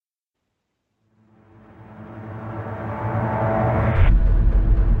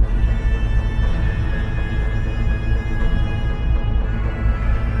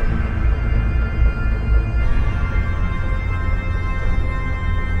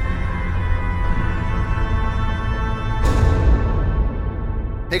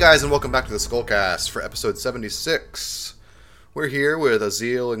guys, and welcome back to the Skullcast for episode 76. We're here with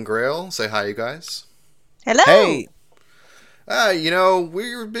Azil and Grail. Say hi, you guys. Hello! Hey!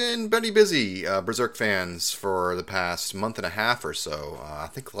 We've been pretty busy, Berserk fans, for the past month and a half or so. I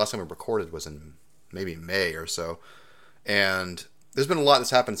think the last time we recorded was in maybe May or so. And there's been a lot that's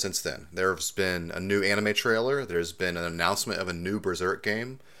happened since then. There's been a new anime trailer. There's been an announcement of a new Berserk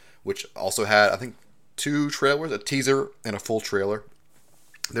game, which also had, I think, 2 trailers, a teaser and a full trailer.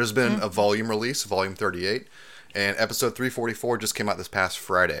 There's been a volume release, volume 38, and episode 344 just came out this past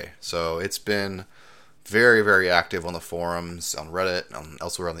Friday. So it's been very, very active on the forums, on Reddit,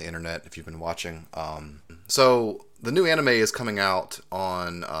 elsewhere on the internet, if you've been watching. So the new anime is coming out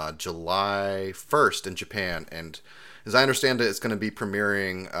on July 1st in Japan, and as I understand it, it's going to be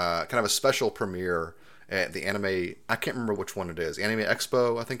premiering, kind of a special premiere at the anime, I can't remember which one it is, Anime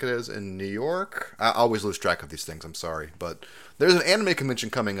Expo, I think it is, in New York. I always lose track of these things, I'm sorry. But there's an anime convention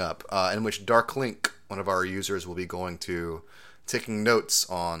coming up in which Dark Link, one of our users, will be going to taking notes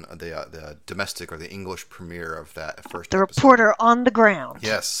on the domestic or the English premiere of that first The episode. reporter on the ground.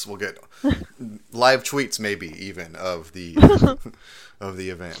 Yes, we'll get live tweets maybe even of the of the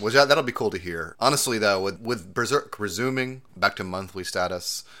event. Which that'll be cool to hear. Honestly though, with Berserk resuming back to monthly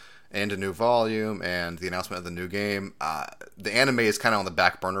status and a new volume and the announcement of the new game, the anime is kind of on the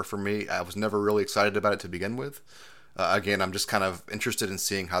back burner for me. I was never really excited about it to begin with. Again, I'm just kind of interested in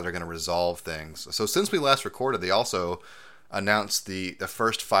seeing how they're going to resolve things. So since we last recorded, they also announced the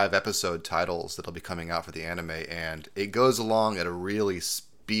first 5 episode titles that'll be coming out for the anime, and it goes along at a really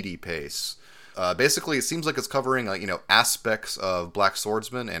speedy pace. Basically, it seems like it's covering aspects of Black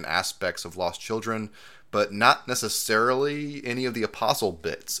Swordsman and aspects of Lost Children, but not necessarily any of the Apostle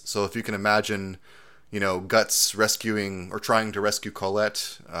bits. So if you can imagine, Guts rescuing or trying to rescue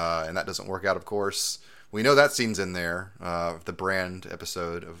Colette, and that doesn't work out, of course. We know that scene's in there, the Brand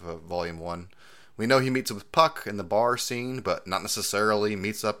episode of Volume 1. We know he meets up with Puck in the bar scene, but not necessarily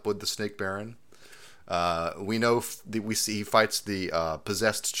meets up with the Snake Baron. We know he fights the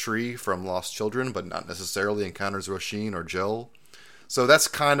possessed tree from Lost Children, but not necessarily encounters Roshin or Jill. So that's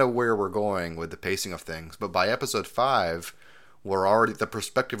kind of where we're going with the pacing of things. But by episode 5, the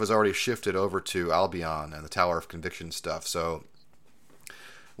perspective has already shifted over to Albion and the Tower of Conviction stuff. So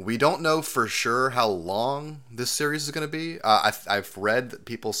we don't know for sure how long this series is going to be. I've read that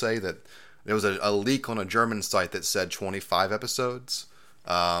people say that there was a leak on a German site that said 25 episodes,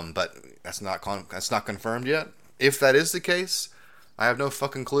 but that's not confirmed yet. If that is the case, I have no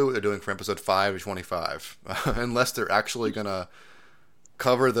fucking clue what they're doing from episode 5 to 25, unless they're actually going to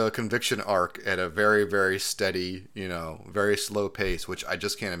cover the conviction arc at a very, very steady, very slow pace, which I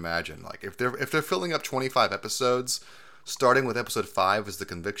just can't imagine. Like if they're filling up 25 episodes, starting with episode 5 as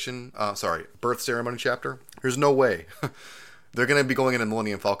the birth ceremony chapter, there's no way. They're going to be going into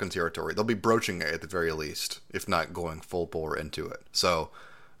Millennium Falcon territory. They'll be broaching it at the very least, if not going full bore into it. So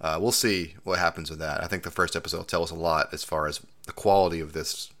we'll see what happens with that. I think the first episode will tell us a lot as far as the quality of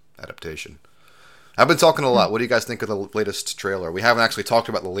this adaptation. I've been talking a lot. What do you guys think of the latest trailer? We haven't actually talked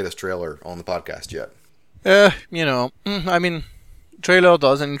about the latest trailer on the podcast yet. Trailer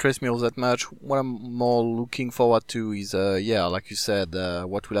doesn't interest me all that much. What I'm more looking forward to is, like you said,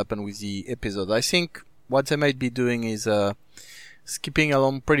 what will happen with the episode. I think what they might be doing is skipping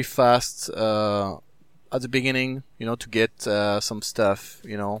along pretty fast at the beginning, to get some stuff,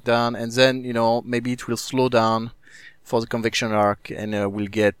 done, and then, maybe it will slow down for the conviction arc, and we'll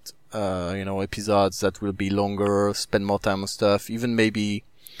get episodes that will be longer, spend more time on stuff, even maybe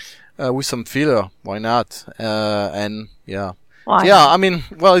with some filler. Why not? Why? Yeah,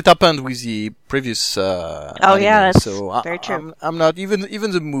 it happened with the previous anime, that's so very true. I'm not even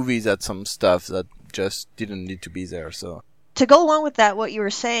the movies had some stuff that just didn't need to be there. So To go along with that, what you were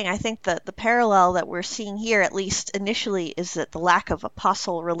saying, I think that the parallel that we're seeing here, at least initially, is that the lack of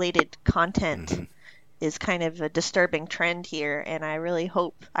Apostle-related content is kind of a disturbing trend here, and I really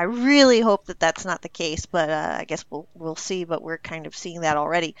hope that that's not the case, but I guess we'll see, but we're kind of seeing that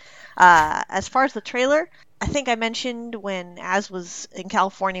already. As far as the trailer, I think I mentioned when Az was in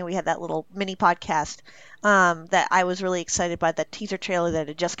California, we had that little mini podcast, that I was really excited by that teaser trailer that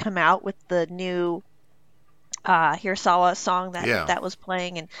had just come out with the new Hirasawa song that was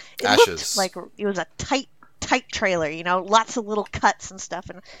playing, and it Ashes. looked like it was a tight trailer, lots of little cuts and stuff.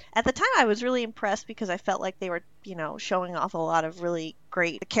 And at the time I was really impressed because I felt like they were, showing off a lot of really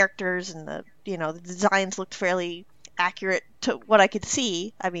great characters, and the designs looked fairly accurate to what I could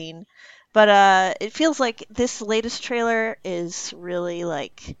see. But it feels like this latest trailer is really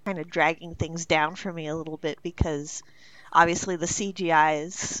like kind of dragging things down for me a little bit, because obviously the CGI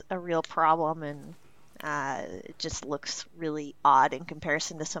is a real problem, and It just looks really odd in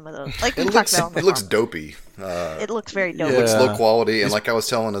comparison to some of those. Like we It talked looks about it looks dopey. it looks very It dopey. looks Yeah. low quality, and like I was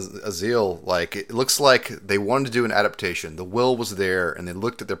telling Azil, like it looks like they wanted to do an adaptation. The will was there, and they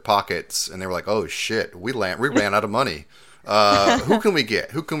looked at their pockets, and they were like, "Oh shit, we ran out of money. Who can we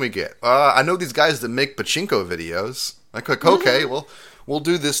get? Who can we get? I know these guys that make pachinko videos. Like, okay, well, we'll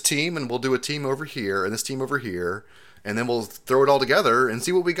do this team, and we'll do a team over here, and this team over here." And then we'll throw it all together and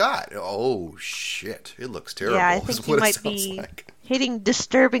see what we got. Oh shit! It looks terrible. Yeah, I is think you what it might sounds be like. hitting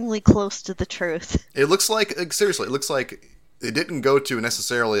disturbingly close to the truth. It looks like seriously. It looks like it didn't go to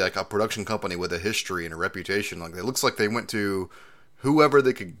necessarily like a production company with a history and a reputation. Like it looks like they went to whoever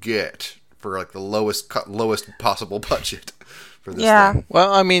they could get for like the lowest possible budget for this Yeah. thing.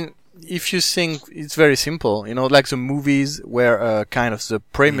 Well, I mean, if you think it's very simple, like the movies were kind of the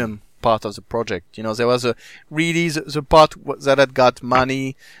premium part of the project. There was really the part that had got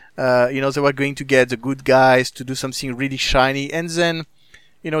money. They were going to get the good guys to do something really shiny, and then,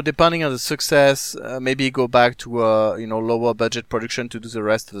 depending on the success, maybe go back to lower budget production to do the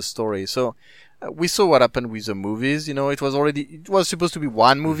rest of the story. So we saw what happened with the movies. It was supposed to be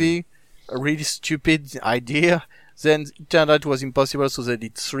one movie, a really stupid idea. Then it turned out it was impossible, so they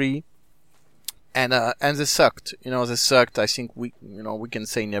did 3. And they sucked. They sucked. I think we can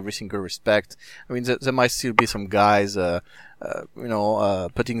say in every single respect. I mean, there might still be some guys,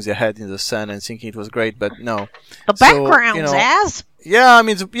 putting their head in the sand and thinking it was great, but no. The backgrounds, Az. Yeah, I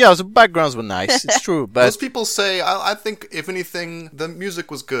mean, the backgrounds were nice. It's true, but Most people say I think if anything the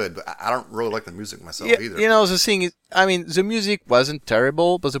music was good, but I don't really like the music myself either. the thing is, I mean, the music wasn't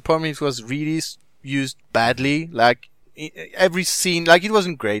terrible, but the problem is it was really used badly. Like every scene, like it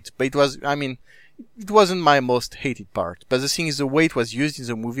wasn't great, but it was. I mean. It wasn't my most hated part, but the thing is the way it was used in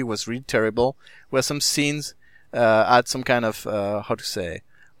the movie was really terrible, where some scenes had some kind of,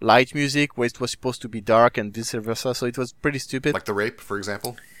 light music, where it was supposed to be dark and vice versa, so it was pretty stupid. Like the rape, for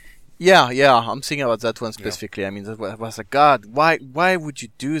example. Yeah, I'm thinking about that one specifically. Yeah. I mean, that was like, God, why would you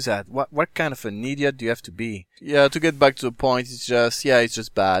do that? What kind of an idiot do you have to be? Yeah, to get back to the point, it's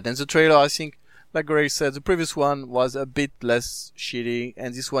just bad. And the trailer, I think, like Greg said, the previous one was a bit less shitty,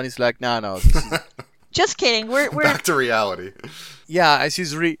 and this one is like, no, this is... Just kidding. We're Back to reality. Yeah, this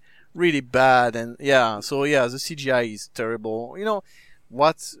is really bad, and the CGI is terrible.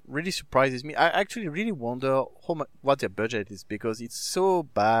 What really surprises me, I actually really wonder what their budget is, because it's so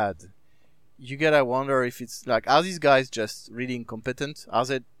bad. You gotta wonder if it's like, are these guys just really incompetent? Are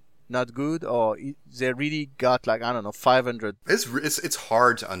they not good, or they really got like, I don't know, 500. It's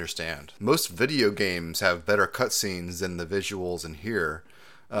hard to understand. Most video games have better cutscenes than the visuals in here,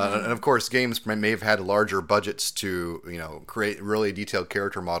 and of course, games may have had larger budgets to create really detailed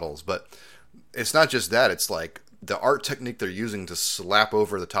character models. But it's not just that; it's like the art technique they're using to slap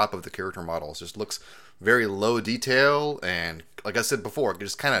over the top of the character models just looks very low detail, and like I said before,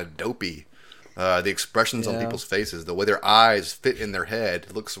 just kind of dopey. The expressions on people's faces, the way their eyes fit in their head,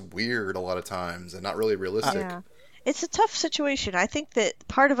 it looks weird a lot of times and not really realistic. Yeah. It's a tough situation. I think that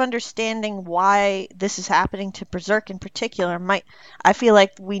part of understanding why this is happening to Berserk in particular I feel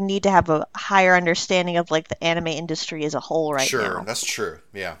like we need to have a higher understanding of like the anime industry as a whole right now. Sure, that's true.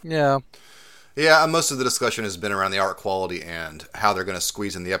 Yeah. Yeah, Most of the discussion has been around the art quality and how they're going to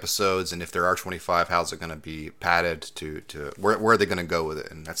squeeze in the episodes, and if there are 25, how's it going to be padded to where are they going to go with it?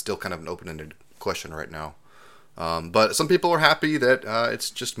 And that's still kind of an open-ended question right now. But some people are happy that it's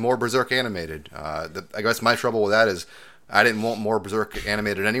just more Berserk animated. I guess my trouble with that is I didn't want more Berserk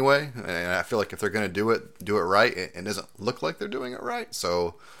animated anyway, and I feel like if they're going to do it right, it doesn't look like they're doing it right.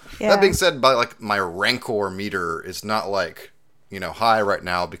 So that being said, my rancor meter is not like high right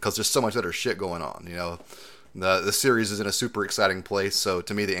now because there's so much other shit going on. The series is in a super exciting place, so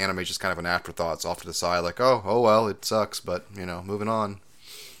to me the anime is just kind of an afterthought. It's off to the side, like oh well, it sucks, but moving on.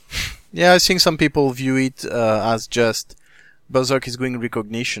 Yeah, I think some people view it as just Berserk is going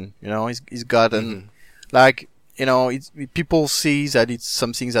recognition. He's gotten people see that it's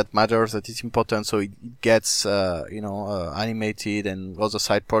something that matters, that it's important, so it gets animated and other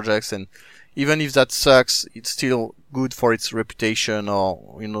side projects, and even if that sucks, it's still good for its reputation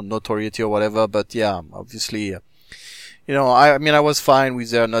or notoriety or whatever. But yeah, obviously, I was fine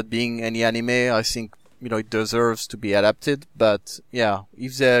with there not being any anime. I think it deserves to be adapted, but yeah,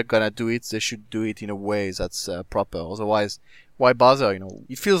 if they're gonna do it, they should do it in a way that's proper. Otherwise, why bother?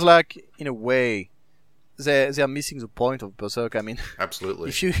 It feels like in a way they're missing the point of Berserk. I mean, absolutely.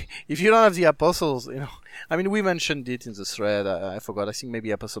 If you don't have the apostles, I mean, we mentioned it in the thread. I forgot. I think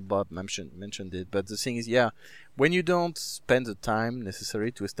maybe Apostle Bob mentioned it. But the thing is, when you don't spend the time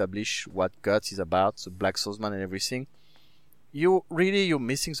necessary to establish what Guts is about, the Black Swordsman and everything, you're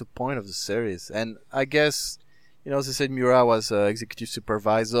missing the point of the series. And I guess, they said Miura was executive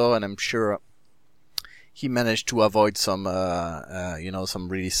supervisor, and I'm sure he managed to avoid some, some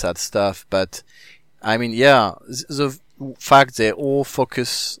really sad stuff. But I mean, yeah, the fact they all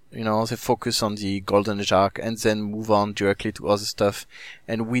focus, they focus on the Golden Age arc and then move on directly to other stuff,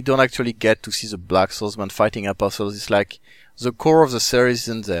 and we don't actually get to see the Black Swordsman fighting apostles. It's like the core of the series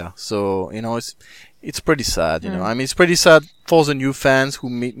isn't there. So, it's pretty sad, I mean, it's pretty sad for the new fans who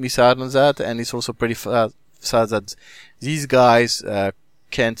miss out on that, and it's also pretty sad that these guys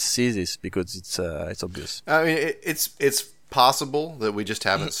can't see this because it's obvious. I mean, it's possible that we just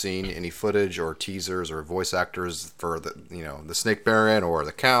haven't seen any footage or teasers or voice actors for the Snake Baron or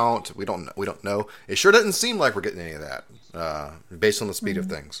the Count. We don't know. It sure doesn't seem like we're getting any of that based on the speed of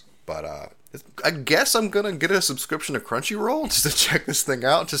things. But I guess I'm gonna get a subscription to Crunchyroll just to check this thing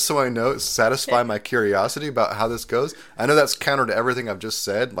out, just so I know, satisfy my curiosity about how this goes. I know that's counter to everything I've just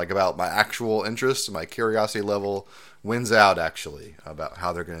said, like about my actual interest. My curiosity level wins out actually about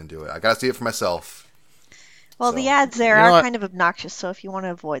how they're gonna do it. I gotta see it for myself. Well, the ads there are kind of obnoxious, so if you want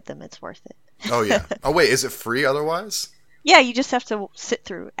to avoid them, it's worth it. Oh, yeah. Oh, wait, is it free otherwise? Yeah, you just have to sit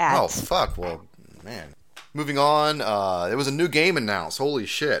through ads. Oh, fuck. Well, man. Moving on, there was a new game announced. Holy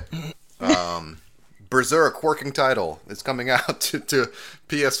shit. Berserk, working title. It's coming out to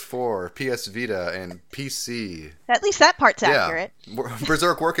PS4, PS Vita, and PC. At least that part's accurate.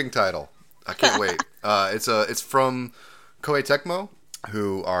 Berserk working title. I can't wait. It's from Koei Tecmo,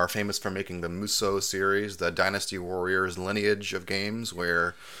 who are famous for making the Musou series, the Dynasty Warriors lineage of games,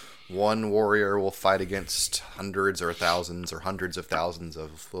 where one warrior will fight against hundreds or thousands or hundreds of thousands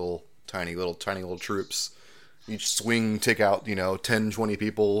of tiny little troops. Each swing take out, 10, 20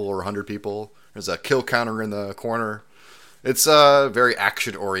 people or 100 people. There's a kill counter in the corner. It's very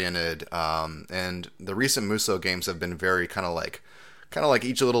action-oriented, and the recent Musou games have been very kind of like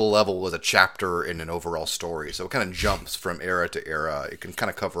each little level was a chapter in an overall story. So it kind of jumps from era to era. It can kind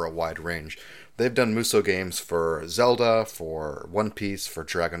of cover a wide range. They've done Musou games for Zelda, for One Piece, for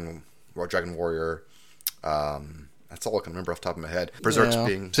Dragon Warrior. That's all I can remember off the top of my head. Berserk's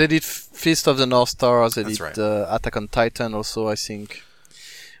being... They did Fist of the North Star. They That's did right. Attack on Titan also, I think.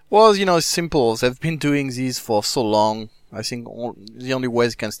 Well, it's simple. They've been doing these for so long. I think the only way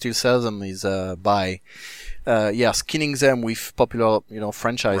they can still sell them is by... skinning them with popular,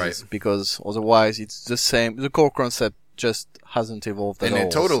 franchises, right. Because otherwise it's the same. The core concept just hasn't evolved at all. And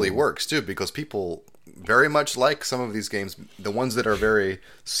it totally works too, because people very much like some of these games, the ones that are very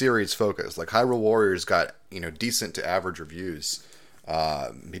series focused. Like Hyrule Warriors got, decent to average reviews.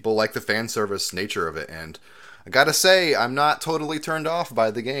 People like the fan service nature of it, and I gotta say, I'm not totally turned off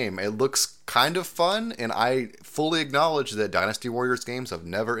by the game. It looks kind of fun, and I fully acknowledge that Dynasty Warriors games have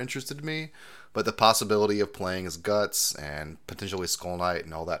never interested me. But the possibility of playing as Guts and potentially Skull Knight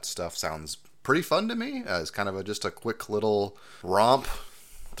and all that stuff sounds pretty fun to me. As kind of just a quick little romp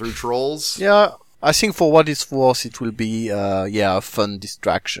through trolls. Yeah, I think for what it's worth, it will be a fun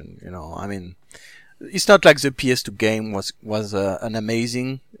distraction. I mean, it's not like the PS2 game was an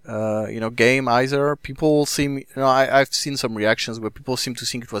amazing game either. People seem, I've seen some reactions where people seem to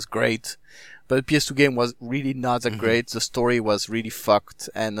think it was great, but the PS2 game was really not that great. The story was really fucked,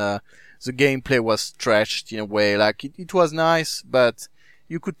 and the gameplay was trashed in a way. Like, it was nice, but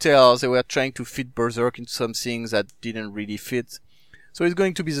you could tell they were trying to fit Berserk into some things that didn't really fit. So it's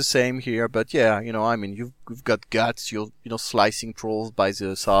going to be the same here, but yeah, I mean, you've got Guts, you're, slicing trolls by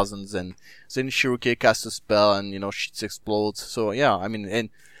the thousands, and then Shiroke casts a spell and, shit explodes. So yeah, I mean, and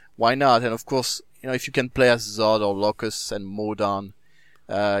why not? And of course, if you can play as Zod or Locust and Modan,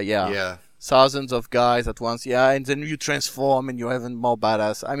 Yeah. Thousands of guys at once, and then you transform and you're even more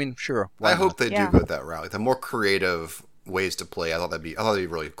badass. I mean, sure. I hope they do go that route. Like, the more creative ways to play, I thought that'd be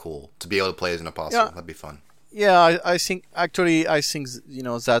really cool to be able to play as an apostle. Yeah. That'd be fun. Yeah, I think that's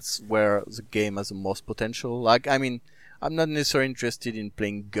where the game has the most potential. Like, I mean, I'm not necessarily interested in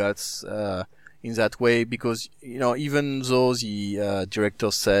playing Guts in that way because even though the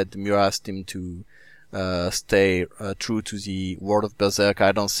director said Miura asked him to stay true to the world of Berserk,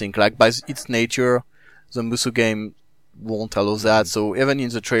 I don't think, like, by its nature, the Musou game won't allow that. So even in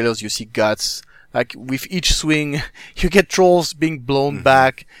the trailers, you see Guts, like, with each swing, you get trolls being blown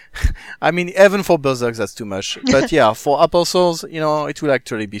back. I mean, even for Berserk, that's too much. But yeah, for Apostles, it will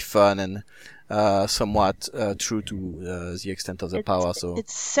actually be fun and somewhat true to the extent of the power. So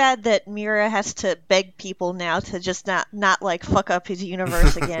it's sad that Miura has to beg people now to just not like fuck up his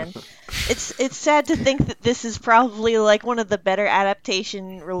universe again. It's sad to think that this is probably like one of the better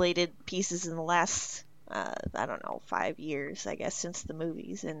adaptation related pieces in the last 5 years, I guess, since the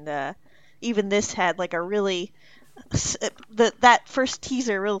movies, and even this had like a really that first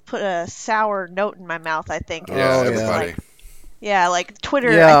teaser really put a sour note in my mouth, I think. It Yeah, was just everybody. like, yeah, like Twitter,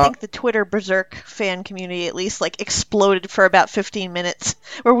 I Yeah, think the Twitter Berserk fan community at least like exploded for about 15 minutes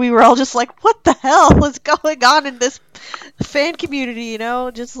where we were all just like, what the hell is going on in this fan community, you know?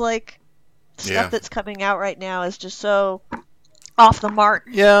 Just like Yeah. stuff that's coming out right now is just so off the mark.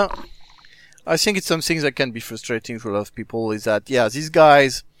 yeah. I think it's something that can be frustrating for a lot of people. Is that these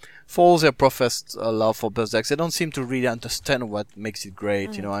guys, for all their professed love for Berserk, they don't seem to really understand what makes it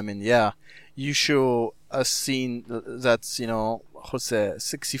great. You know, I mean, you show a scene that's how to say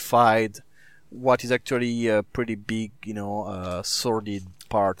sexified what is actually a pretty big, sordid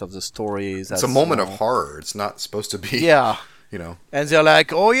part of the story. It's a moment of horror. It's not supposed to be. Yeah. And they're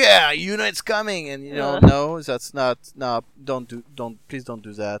like, oh yeah, it's coming, and no, that's not, no, please don't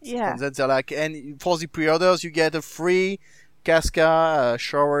do that. Yeah. And then they're like, and for the pre-orders, you get a free Casca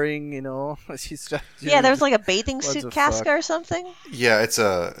showering, It's just, Yeah, there was like a bathing what suit the Casca fuck? or something. Yeah, it's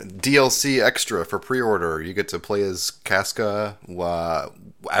a DLC extra for pre-order. You get to play as Casca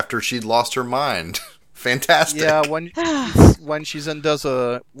after she'd lost her mind. Fantastic. Yeah, when she's under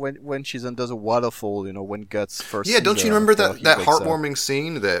the when she's under the waterfall, when Guts first. Yeah, see don't you her remember after that, he that wakes up. heartwarming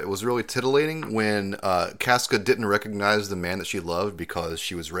scene that was really titillating when Casca didn't recognize the man that she loved because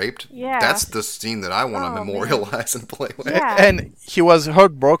she was raped? Yeah. That's the scene that I want to Oh, memorialize and play with. Yeah. And he was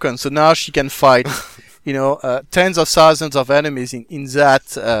heartbroken, so now she can fight, tens of thousands of enemies in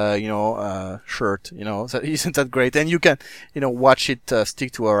that, shirt, so isn't that great? And you can, watch it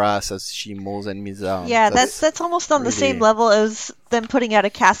stick to her ass as she mows enemies down. Yeah, that's almost on the same really- level as them putting out a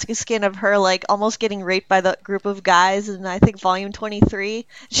Casca skin of her like almost getting raped by the group of guys in I think volume 23.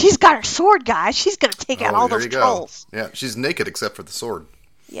 She's got her sword, guys. She's gonna take out all there those you go. trolls. Yeah, she's naked except for the sword.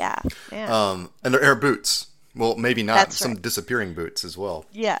 Yeah, yeah, And her boots. Well, maybe not. That's Some right. disappearing boots as well.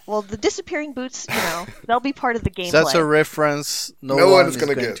 yeah. Well, the disappearing boots, they'll be part of the gameplay. That's a reference no No one one's is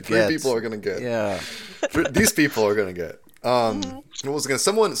going going to to get. Three people are going to get. Yeah. These people are going to get. What was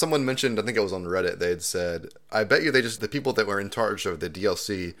someone mentioned, I think it was on Reddit, they had said, I bet you the people that were in charge of the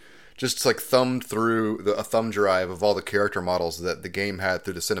DLC just like thumbed through a thumb drive of all the character models that the game had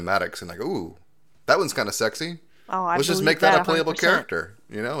through the cinematics and like, ooh, that one's kind of sexy. Oh, I Let's just believe make that a 100%. playable character.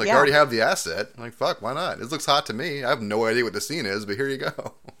 I Yeah. already have the asset. Like, fuck, why not? This looks hot to me. I have no idea what the scene is, but here you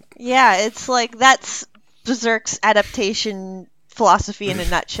go. Yeah, it's like that's Berserk's adaptation philosophy in a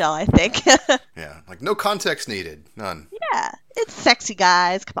nutshell, I think. Yeah, like no context needed. None. Yeah, it's sexy,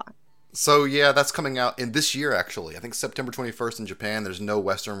 guys. Come on. So yeah, that's coming out in this year actually. I think September 21st in Japan. There's no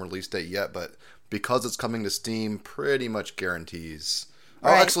Western release date yet, but because it's coming to Steam, pretty much guarantees. Oh,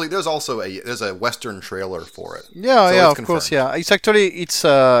 Right. actually, there's a Western trailer for it. Yeah, So yeah, it's of course, confirmed. yeah. It's actually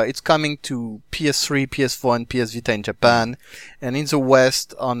it's coming to PS3, PS4, and PS Vita in Japan, and in the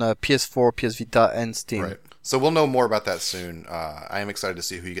West on PS4, PS Vita, and Steam. Right. So we'll know more about that soon. I am excited to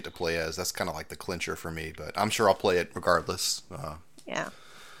see who you get to play as. That's kind of like the clincher for me, but I'm sure I'll play it regardless. Yeah.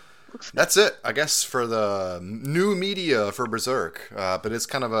 That's it, I guess, for the new media for Berserk. But it's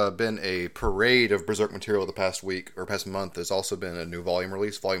kind of been a parade of Berserk material the past week or past month. There's also been a new volume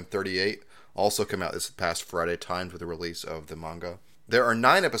release, volume 38, also came out this past Friday, timed with the release of the manga. There are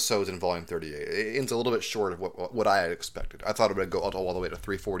 9 episodes in volume 38. It ends a little bit short of what I had expected. I thought it would go all the way to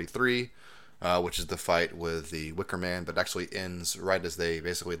 343, which is the fight with the Wicker Man, but it actually ends right as they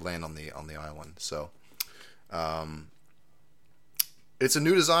basically land on the island. So, it's a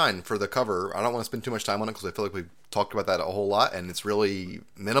new design for the cover. I don't want to spend too much time on it because I feel like we've talked about that a whole lot, and it's really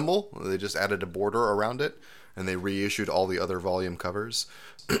minimal. They just added a border around it, and they reissued all the other volume covers.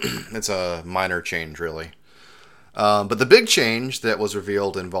 It's a minor change, really. But the big change that was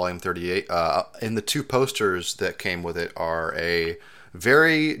revealed in volume 38, in the 2 posters that came with it, are a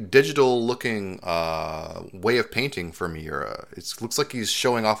very digital-looking way of painting for Miura. It looks like he's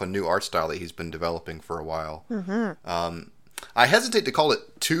showing off a new art style that he's been developing for a while. Mm-hmm. I hesitate to call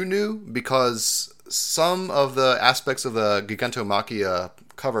it too new because some of the aspects of the Gigantomachia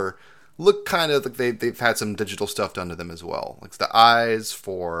cover look kind of like they've had some digital stuff done to them as well. Like the eyes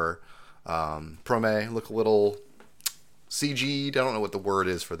for Prome look a little CG'd. I don't know what the word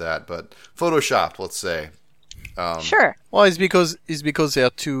is for that, but Photoshopped, let's say. Sure. Well, it's because they are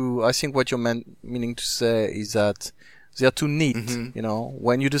too. I think what you're meaning to say is that they are too neat. Mm-hmm.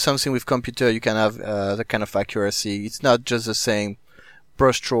 When you do something with computer, you can have that kind of accuracy. It's not just the same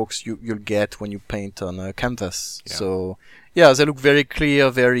brushstrokes you'll get when you paint on a canvas. Yeah. So yeah, they look very clear,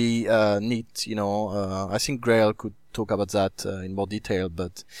 very neat. I think Grail could talk about that in more detail,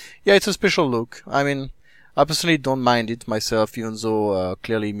 but yeah, it's a special look. I mean, I personally don't mind it myself, even though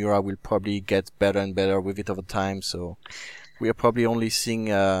clearly Miura will probably get better and better with it over time. So we are probably only seeing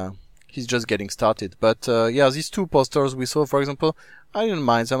he's just getting started. But yeah, these two posters we saw, for example, I didn't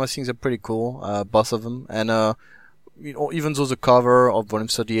mind them. I think they're pretty cool, both of them. And even though the cover of Volume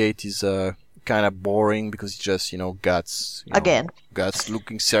 38 is kind of boring because it's just guts Again. guts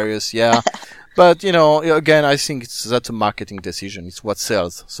looking serious, yeah. But again, I think that's a marketing decision. It's what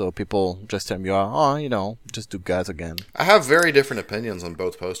sells. So people just tell me, just do guts again. I have very different opinions on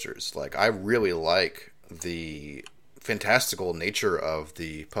both posters. Like, I really like the fantastical nature of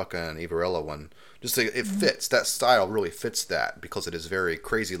the Pucca and Ivarella one. Just it fits. That style really fits that because it is very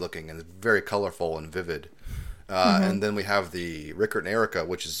crazy looking and very colorful and vivid. And then we have the Rickert and Erica,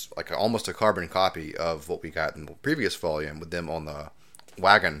 which is like almost a carbon copy of what we got in the previous volume with them on the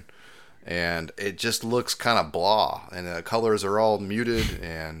wagon. And it just looks kind of blah. And the colors are all muted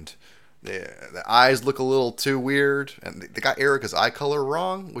and the eyes look a little too weird. And they got Erica's eye color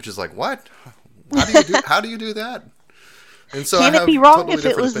wrong, which is like, what? How do you do that? And so Can it be wrong if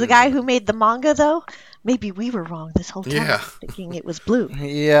it was the guy who made the manga, though? Maybe we were wrong this whole time, thinking it was blue.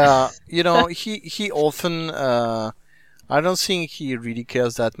 Yeah, he often, I don't think he really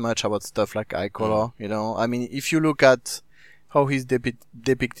cares that much about stuff like eye color, I mean, if you look at how he's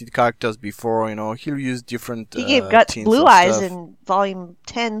depicted characters before, he'll use different He gave Guts blue eyes in Volume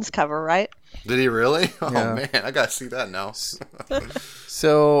 10's cover, right? Did he really? Oh, Yeah. man, I gotta see that now.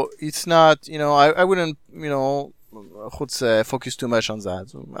 So it's not, I wouldn't, I would say focus too much on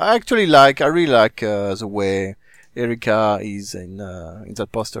that. I really like the way Erica is in that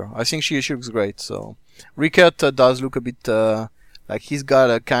poster. I think she looks great. So Rickert does look a bit like he's got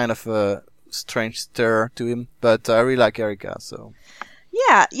a kind of a strange stir to him, but I really like Erica. So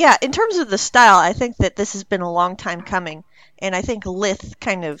yeah. In terms of the style, I think that this has been a long time coming, and I think Lith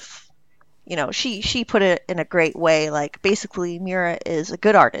kind of, she put it in a great way. Like, basically, Miura is a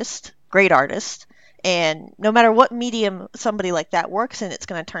good artist, great artist. And no matter what medium somebody like that works in, it's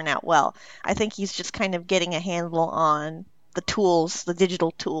going to turn out well. I think he's just kind of getting a handle on the tools, the digital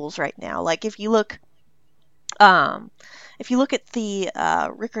tools right now. Like, if you look at the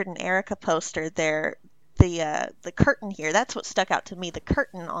Rickert and Erica poster there, the curtain here, that's what stuck out to me. The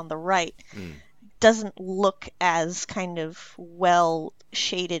curtain on the right doesn't look as kind of well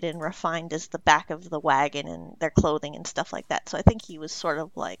shaded and refined as the back of the wagon and their clothing and stuff like that. So I think he was sort of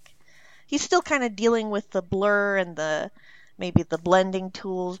like, he's still kind of dealing with the blur and maybe the blending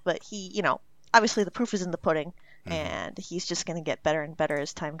tools, but he, obviously the proof is in the pudding, and he's just going to get better and better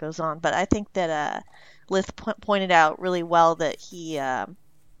as time goes on. But I think that Lith pointed out really well that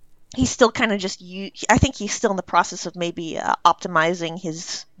he's still kind of I think he's still in the process of maybe optimizing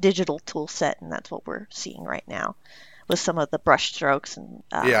his digital tool set, and that's what we're seeing right now with some of the brush strokes. And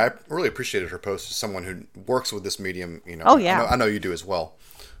yeah, I really appreciated her post as someone who works with this medium. Oh, yeah. I know you do as well.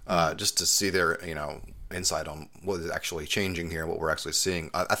 Just to see their, insight on what is actually changing here, what we're actually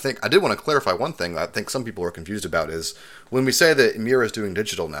seeing. I think I did want to clarify one thing that I think some people are confused about is when we say that Miura is doing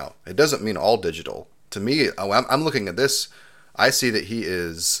digital now, it doesn't mean all digital. To me, I'm looking at this, I see that he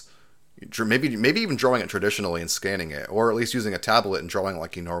is maybe even drawing it traditionally and scanning it, or at least using a tablet and drawing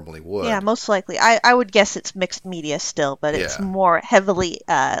like he normally would. Yeah, most likely. I would guess it's mixed media still, but it's more heavily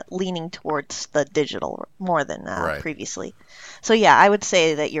leaning towards the digital more than previously. So yeah, I would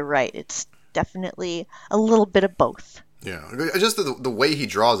say that you're right. It's definitely a little bit of both. Yeah, just the way he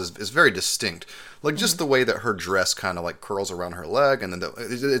draws is very distinct. Like just the way that her dress kind of like curls around her leg, and then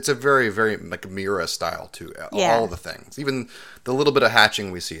it's a very, very like Miura style to all the things. Even the little bit of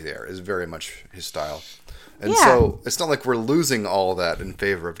hatching we see there is very much his style. And so it's not like we're losing all that in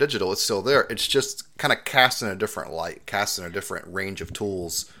favor of digital. It's still there. It's just kind of cast in a different light, cast in a different range of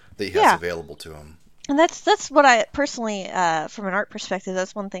tools that he has available to him. And that's what I personally, from an art perspective,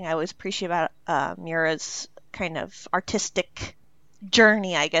 that's one thing I always appreciate about Miura's kind of artistic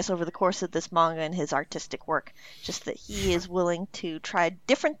journey, I guess, over the course of this manga and his artistic work. Just that he is willing to try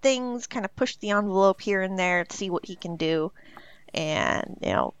different things, kind of push the envelope here and there, see what he can do, and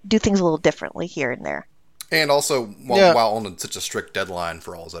do things a little differently here and there. And also, while on such a strict deadline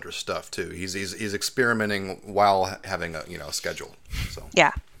for all his other stuff too, he's experimenting while having a schedule. So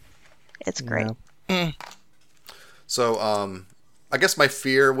yeah, it's great. Yeah. So I guess my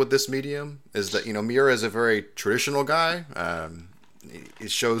fear with this medium is that Miura is a very traditional guy.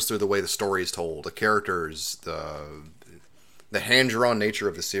 It shows through the way the story is told, the characters, the hand-drawn nature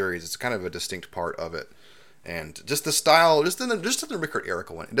of the series. It's kind of a distinct part of it, and just the style, just in the Rickert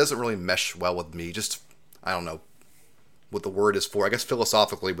Erica one, it doesn't really mesh well with me. Just I don't know what the word is for. I guess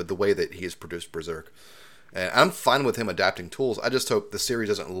philosophically, with the way that he has produced Berserk, and I'm fine with him adapting tools. I just hope the series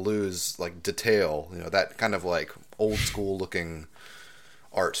doesn't lose like detail, that kind of like old school looking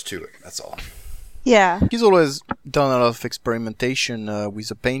art to it. That's all. Yeah. He's always done a lot of experimentation with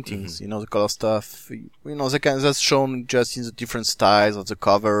the paintings, the color stuff. That's shown just in the different styles of the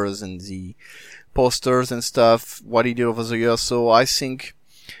covers and the posters and stuff, what he did over the years. So I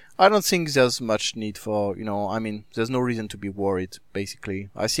don't think there's much need for, there's no reason to be worried, basically.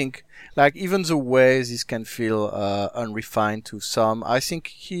 I think, even the way this can feel unrefined to some, I think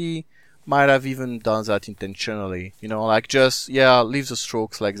he might have even done that intentionally. Leave the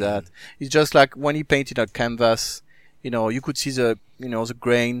strokes like that. It's just like when he painted a canvas, you could see the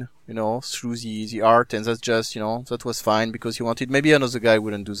grain, through the art, and that's just, that was fine because he wanted, maybe another guy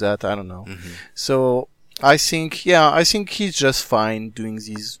wouldn't do that, I don't know. So, I think he's just fine doing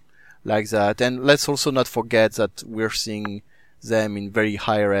these like that. And let's also not forget that we're seeing them in very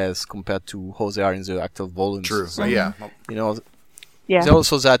high res compared to how they are in the actual volumes. True. So, Yeah. Yeah. There's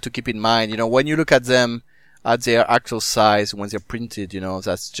also that to keep in mind. When you look at them at their actual size when they're printed,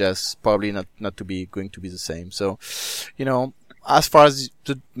 that's just probably not going to be the same. So, as far as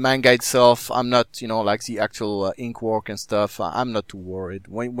the manga itself, I'm not, like the actual ink work and stuff, I'm not too worried.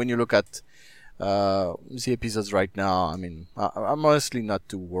 When you look at the episodes right now, I'm honestly not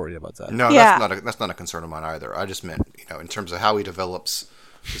too worried about that. No, Yeah. that's not a concern of mine either. I just meant, in terms of how he develops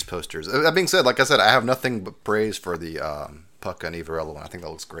his posters. That being said, like I said, I have nothing but praise for the Puck and Evarella one. I think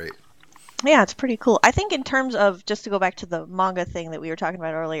that looks great. Yeah, it's pretty cool. I think in terms of, just to go back to the manga thing that we were talking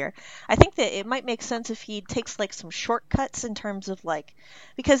about earlier, I think that it might make sense if he takes some shortcuts in terms of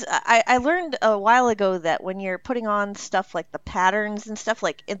because I learned a while ago that when you're putting on stuff like the patterns and stuff,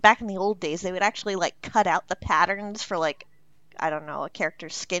 back in the old days, they would actually cut out the patterns for I don't know, a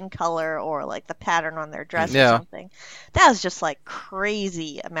character's skin color or the pattern on their dress or something. That was just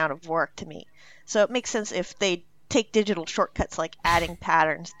crazy amount of work to me. So it makes sense if they take digital shortcuts like adding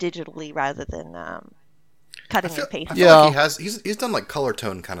patterns digitally rather than cutting and pasting. I feel like he's done color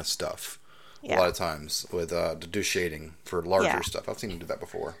tone kind of stuff a lot of times with to do shading for larger stuff. I've seen him do that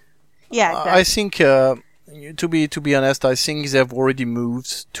before. Yeah, exactly. I think to be honest, I think they've already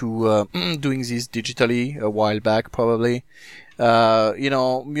moved to doing this digitally a while back, probably.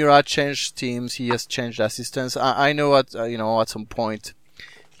 Murat changed teams. He has changed assistants. I know at some point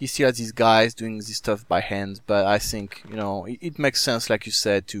he still has these guys doing this stuff by hand, but I think, it makes sense, like you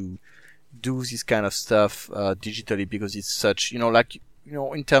said, to do this kind of stuff digitally because it's such,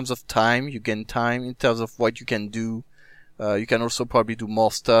 in terms of time, you gain time. In terms of what you can do, you can also probably do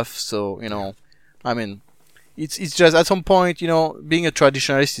more stuff. So, it's just at some point, being a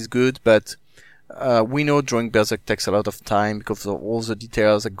traditionalist is good, but we know drawing Berserk takes a lot of time because of all the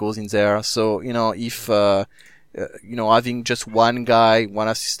details that goes in there. So, if having just one guy, one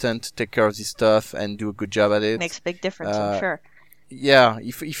assistant take care of this stuff and do a good job at it makes a big difference, I'm sure. Yeah,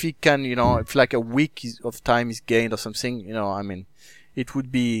 if he can, if a week of time is gained or something, it would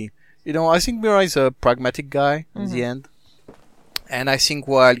be, I think Miura is a pragmatic guy in the end. And I think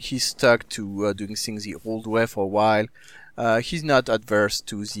while he's stuck to doing things the old way for a while, he's not adverse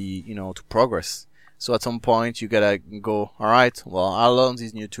to to progress. So at some point you gotta go, alright, well, I'll learn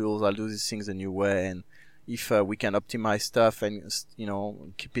these new tools, I'll do these things a new way, and if we can optimize stuff and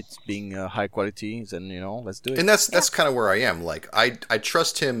keep it being high quality, then let's do it. And that's kind of where I am. I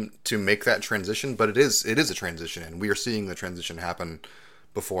trust him to make that transition, but it is a transition, and we are seeing the transition happen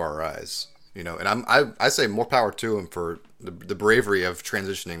before our eyes. And I say more power to him for the bravery of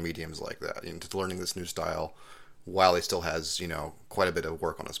transitioning mediums like that, to learning this new style while he still has quite a bit of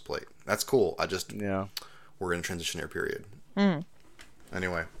work on his plate. That's cool. We're in a transitionary period.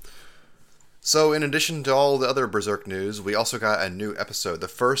 Anyway. So, in addition to all the other Berserk news, we also got a new episode, the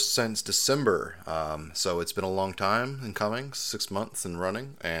first since December. So, it's been a long time in coming, 6 months in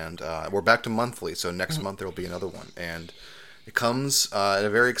running, and we're back to monthly, so next month there will be another one. And it comes at a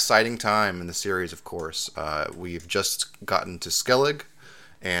very exciting time in the series, of course. We've just gotten to Skellig,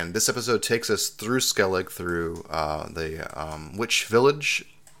 and this episode takes us through Skellig, through the Witch Village,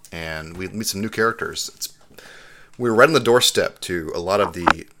 and we meet some new characters. We're right on the doorstep to a lot of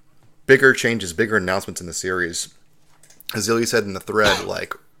the bigger changes, bigger announcements in the series. As Ilya said in the thread,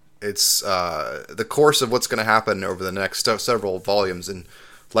 it's the course of what's going to happen over the next several volumes and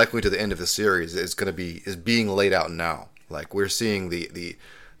likely to the end of the series is being laid out now. We're seeing the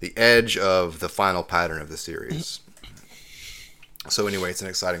edge of the final pattern of the series. So anyway, it's an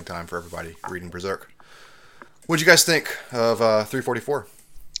exciting time for everybody reading Berserk. What'd you guys think of 344?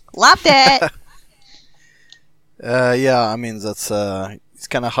 Loved it. That's it's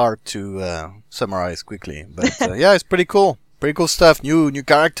kind of hard to summarize quickly, but it's pretty cool. Pretty cool stuff. New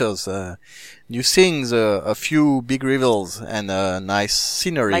characters, new things, a few big reveals, and nice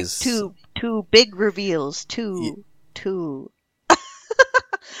sceneries. Two big reveals. Two.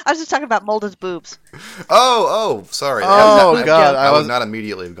 I was just talking about Mulder's boobs. Oh, sorry. Oh, Boob God, joke. I I would was. not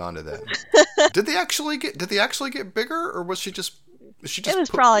immediately have gone to that. Did they actually get bigger, or was she just It was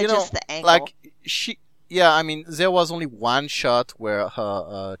put? probably You know, just the angle. like she. Yeah, I mean, there was only one shot where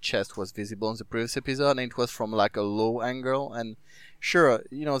her chest was visible in the previous episode, and it was from like a low angle. And sure,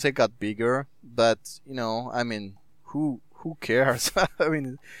 they got bigger, but I mean, who cares? I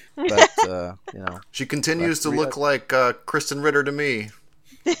mean, but She continues but to look like Kristen Ritter to me.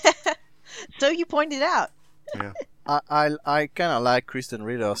 So you pointed out. Yeah. I kind of like Kristen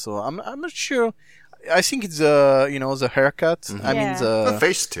Ritter, so I'm not sure. I think it's the haircut. Mhm. I mean Yeah. The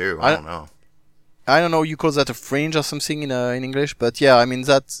face too. I don't know. I don't know, you call that a fringe or something in English, but yeah, I mean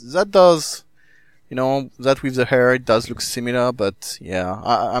that does, that with the hair it does look similar, but yeah,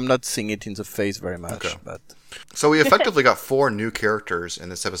 I'm not seeing it in the face very much. Okay. But So we effectively got 4 new characters in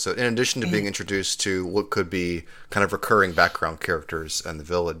this episode, in addition to being introduced to what could be kind of recurring background characters in the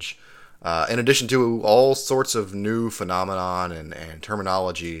village. In addition to all sorts of new phenomenon and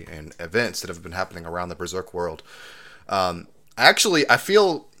terminology and events that have been happening around the Berserk world. I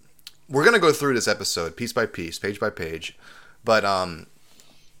feel we're going to go through this episode piece by piece, page by page, but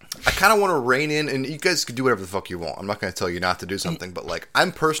I kind of want to rein in, and you guys can do whatever the fuck you want. I'm not going to tell you not to do something, but like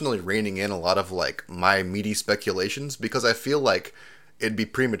I'm personally reining in a lot of like my meaty speculations because I feel like it'd be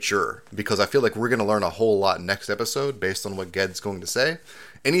premature, because I feel like we're going to learn a whole lot next episode based on what Ged's going to say.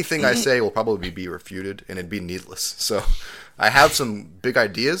 Anything I say will probably be refuted, and it'd be needless. So I have some big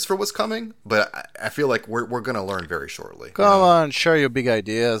ideas for what's coming, but I feel like we're going to learn very shortly. come on, share your big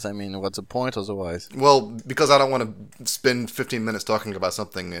ideas. I mean, what's the point otherwise? Well, because I don't want to spend 15 minutes talking about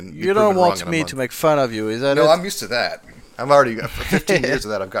something and be You don't proven wrong want in a me month. to make fun of you, is that No, it? I'm used to that. I'm already for 15 years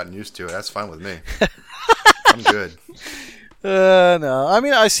of that. I've gotten used to it. That's fine with me. I'm good. No, I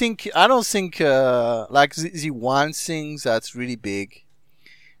mean, I don't think like the one thing that's really big,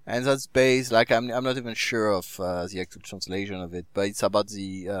 and that's based, like I'm not even sure of the actual translation of it, but it's about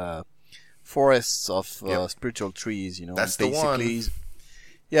the forests of Yep. spiritual trees. That's the one. basically.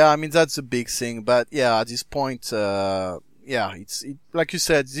 Yeah, I mean that's a big thing, but yeah, at this point, it's like you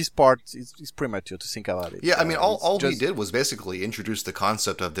said, this part is premature to think about it. Yeah, I mean, It's all he just- did was basically introduce the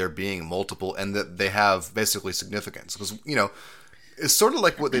concept of there being multiple and that they have basically significance. Because, it's sort of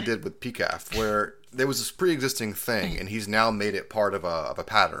like what they did with PCAF, where there was this pre-existing thing, and he's now made it part of a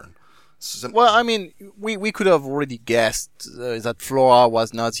pattern. Well, I mean, we could have already guessed that Flora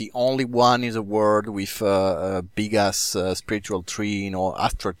was not the only one in the world with a big ass spiritual tree,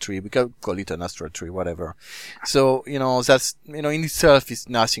 astral tree. We could call it an astral tree, whatever. So, that's, in itself is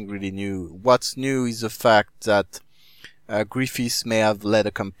nothing really new. What's new is the fact that Griffiths may have led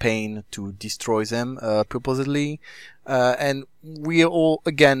a campaign to destroy them purposely. And we all,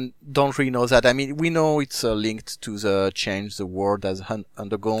 again, don't really know that. I mean, we know it's linked to the change the world has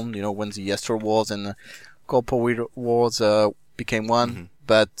undergone, when the Astral Wars and Corporeal Wars became one. Mm-hmm.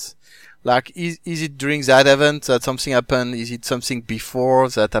 But, like, is it during that event that something happened? Is it something before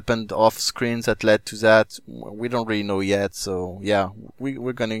that happened off screen that led to that? We don't really know yet. So, yeah,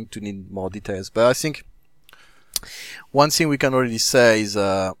 we're going to need more details. But I think one thing we can already say is,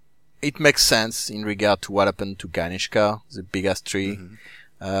 it makes sense in regard to what happened to Ganishka, the biggest tree.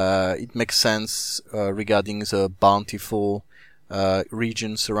 Mm-hmm. It makes sense regarding the bountiful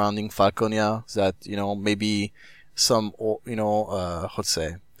region surrounding Falconia, that maybe some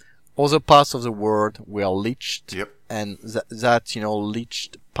other parts of the world were leached. Yep. And that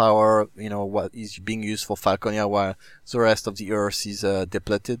leached power what is being used for Falconia, while the rest of the earth is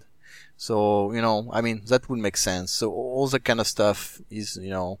depleted. So I mean, that would make sense. So all that kind of stuff is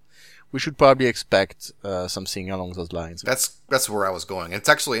we should probably expect something along those lines. That's where I was going. It's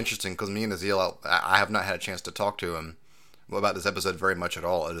actually interesting because me and Azil, I have not had a chance to talk to him about this episode very much at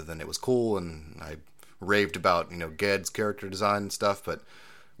all, other than it was cool and I raved about Ged's character design and stuff. But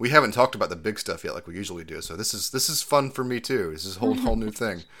we haven't talked about the big stuff yet, like we usually do. So this is fun for me too. This is a whole new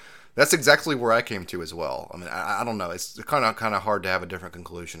thing. That's exactly where I came to as well. I mean, I don't know. It's kind of hard to have a different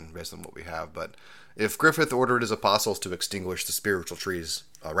conclusion based on what we have, but if Griffith ordered his apostles to extinguish the spiritual trees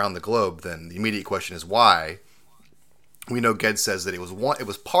around the globe, then the immediate question is why. We know Ged says that it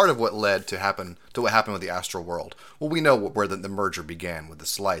was part of what led to what happened with the astral world. Well, we know where the merger began with the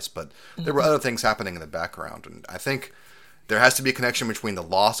slice, but there were other things happening in the background, and I think there has to be a connection between the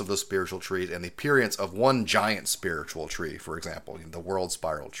loss of those spiritual trees and the appearance of one giant spiritual tree, for example, the world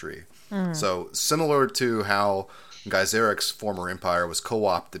spiral tree. So similar to how Geyserich's former empire was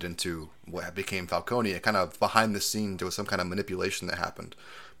co-opted into what became Falconia, kind of behind the scenes, there was some kind of manipulation that happened.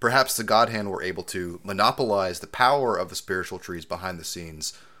 Perhaps the God Hand were able to monopolize the power of the spiritual trees behind the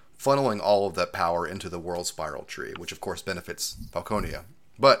scenes, funneling all of that power into the world spiral tree, which of course benefits Falconia.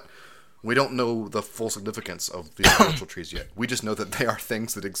 But we don't know the full significance of these spiritual trees yet. We just know that they are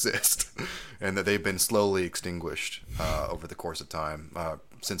things that exist, and that they've been slowly extinguished over the course of time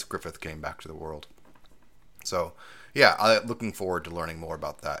since Griffith came back to the world. So, yeah, I'm looking forward to learning more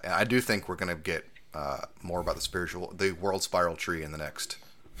about that. And I do think we're going to get more about the world spiral tree in the next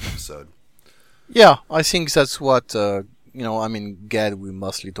episode. Yeah, I think that's what Gad will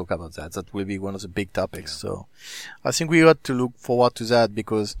mostly talk about that. That will be one of the big topics. Yeah. So, I think we ought to look forward to that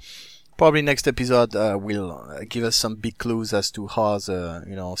because probably next episode will give us some big clues as to how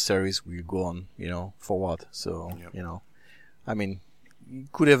the series will go on forward. So it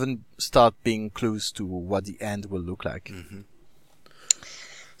could even start being clues to what the end will look like. Mm-hmm.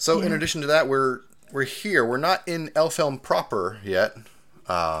 So in addition to that, we're here. We're not in Elfhelm proper yet,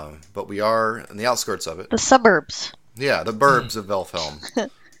 but we are in the outskirts of it. The suburbs. Yeah, the burbs of Elfhelm.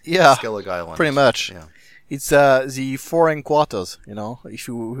 Yeah, Skellig Island. Pretty much. Yeah. It's the foreign quarters, if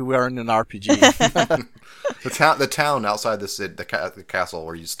we were in an RPG. the town outside the castle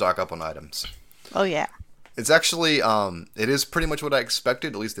where you stock up on items. Oh, yeah. It's actually, it is pretty much what I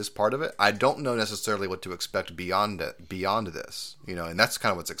expected, at least this part of it. I don't know necessarily what to expect beyond this, and that's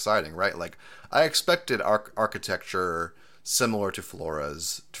kind of what's exciting, right? Like, I expected architecture similar to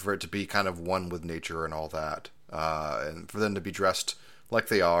Flora's, for it to be kind of one with nature and all that, and for them to be dressed like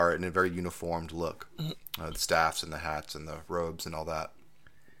they are in a very uniformed look. The staffs and the hats and the robes and all that.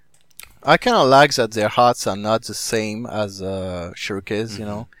 I kind of like that their hats are not the same as Shirike's,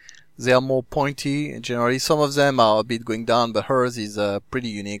 They are more pointy, generally. Some of them are a bit going down, but hers is pretty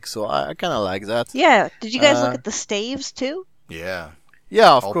unique, so I kind of like that. Yeah. Did you guys look at the staves, too? Yeah.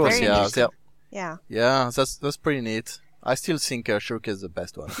 Yeah, of All course, yeah. Yeah. Yeah, that's pretty neat. I still think Shirike is the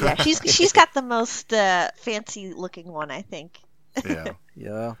best one. Yeah, she's got the most fancy-looking one, I think. Yeah.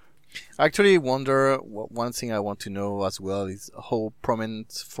 Yeah. I actually wonder, one thing I want to know as well is how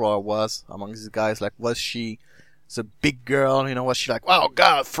prominent Flora was among these guys. Like, was she the big girl? Was she like, wow,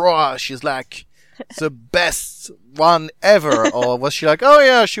 God, Flora, she's like the best one ever? Or was she like, oh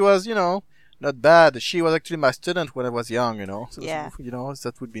yeah, she was, not bad. She was actually my student when I was young, So, yeah.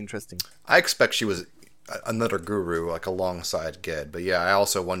 That would be interesting. I expect she was another guru, like alongside Ged. But yeah, I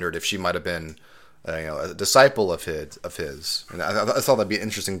also wondered if she might have been a disciple of his, and I thought that'd be an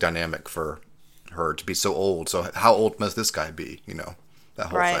interesting dynamic for her to be so old. So how old must this guy be?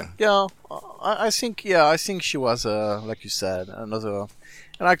 That whole thing. Yeah, I think she was, like you said, another.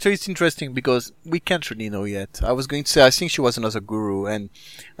 And actually, it's interesting because we can't really know yet. I was going to say I think she was another guru, and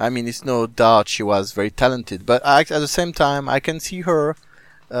it's no doubt she was very talented. But at the same time, I can see her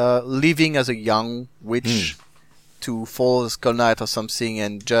living as a young witch. To follow the Skull Knight or something,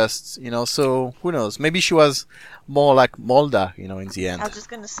 and just so who knows? Maybe she was more like Molda, in the end. I was just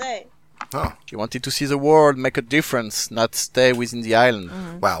gonna say. Oh. She wanted to see the world, make a difference, not stay within the island.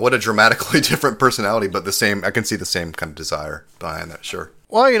 Mm-hmm. Wow, what a dramatically different personality, but the same. I can see the same kind of desire behind that. Sure.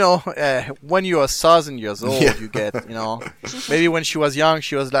 Well, when you're 1,000 years old, you get, maybe when she was young,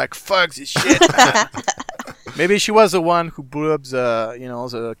 she was like, "Fuck this shit." Maybe she was the one who blew up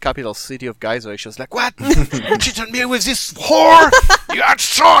the capital city of Geyser. She was like, "What? You cheated me with this whore? I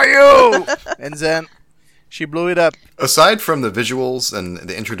saw you!" And then she blew it up. Aside from the visuals and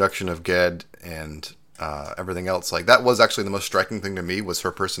the introduction of Ged and everything else, like that was actually the most striking thing to me was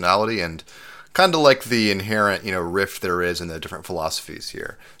her personality and kind of like the inherent rift there is in the different philosophies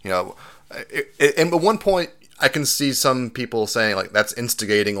here. And at one point, I can see some people saying like that's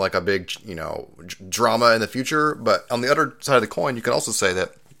instigating like a big, drama in the future. But on the other side of the coin, you can also say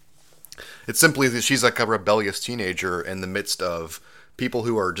that it's simply that she's like a rebellious teenager in the midst of people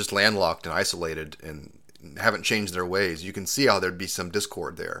who are just landlocked and isolated and haven't changed their ways. You can see how there'd be some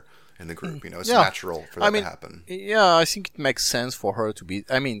discord there in the group. It's natural for that to happen. Yeah, I think it makes sense for her to be.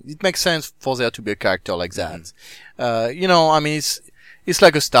 It makes sense for there to be a character like that. It's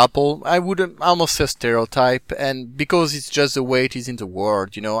like a staple. I would almost say stereotype, and because it's just the way it is in the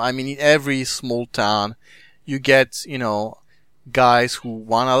world, in every small town, you get, guys who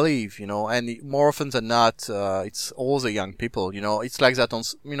wanna leave, and more often than not, it's all the young people, it's like that on,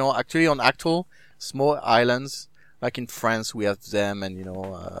 actually on actual small islands, like in France we have them, and,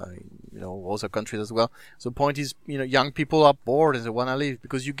 other countries as well. The point is, young people are bored and they wanna leave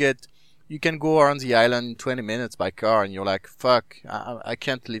because you can go around the island in 20 minutes by car and you're like, fuck, I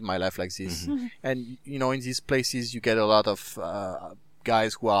can't live my life like this. Mm-hmm. And, in these places you get a lot of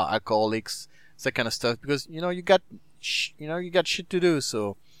guys who are alcoholics, that kind of stuff, because, you got shit to do.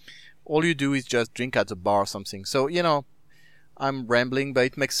 So all you do is just drink at the bar or something. So, I'm rambling, but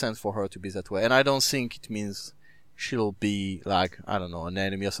it makes sense for her to be that way. And I don't think it means she'll be like, I don't know, an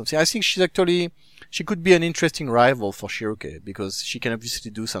enemy or something. I think she could be an interesting rival for Shiroke because she can obviously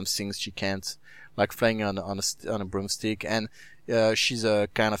do some things she can't, like flying on a broomstick, and she's a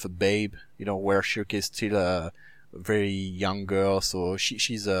kind of a babe, where Shiroke is still a very young girl. So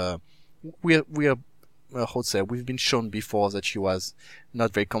she's how to say, we've been shown before that she was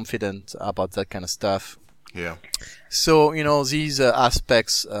not very confident about that kind of stuff. Yeah. So, these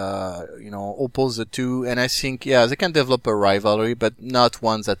aspects, oppose the two, and I think, they can develop a rivalry, but not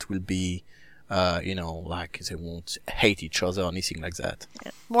one that will be, like they won't hate each other or anything like that.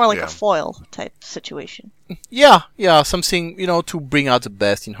 Yeah. More like a foil type situation. Yeah, something, to bring out the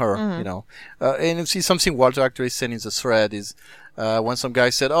best in her, and you see something Walter actually said in the thread is, when some guy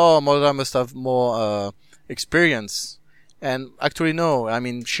said, oh, Mother must have more, experience. And actually, no. I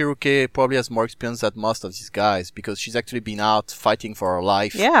mean, Shiroke probably has more experience than most of these guys because she's actually been out fighting for her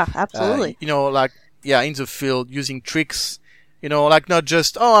life. Yeah, absolutely. In the field, using tricks. Like not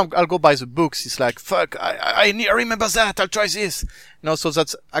just, I'll go buy the books. It's like, fuck, I remember that. I'll try this. So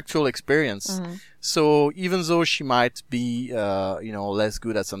that's actual experience. Mm-hmm. So even though she might be, less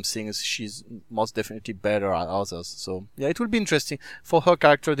good at some things, she's most definitely better at others. So yeah, it will be interesting for her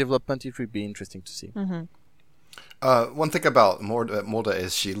character development. It will be interesting to see. Mm-hmm. One thing about Molda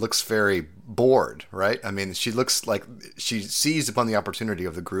is she looks very bored, right? I mean, she looks like she seized upon the opportunity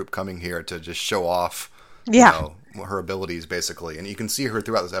of the group coming here to just show off, her abilities, basically. And you can see her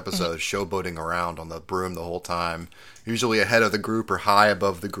throughout this episode showboating around on the broom the whole time, usually ahead of the group or high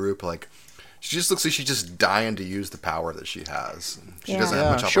above the group. Like, she just looks like she's just dying to use the power that she has. She doesn't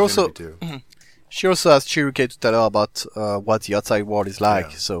have much opportunity to. She also has Shiroke to tell her about what the outside world is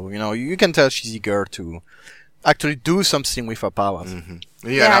like. Yeah. So, you can tell she's eager to actually do something with her powers. Mm-hmm.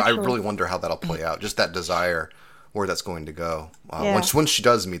 Yeah, I really wonder how that'll play out. Just that desire, where that's going to go. Once she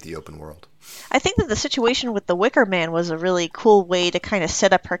does meet the open world. I think that the situation with the Wicker Man was a really cool way to kind of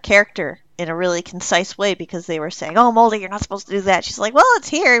set up her character in a really concise way because they were saying, oh, Mulder, you're not supposed to do that. She's like, well, it's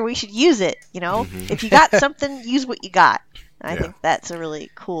here. We should use it. If you got something, use what you got. And I think that's a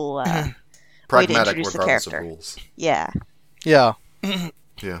really cool way to introduce the character. Of rules. Yeah. Yeah.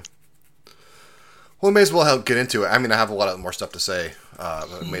 Yeah. Well, we may as well get into it. I mean, I have a lot more stuff to say.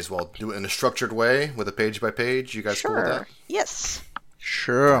 But we may as well do it in a structured way with a page by page. You guys cool with that? Yes.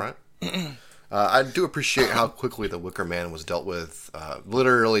 Sure. All right. I do appreciate how quickly the Wicker Man was dealt with.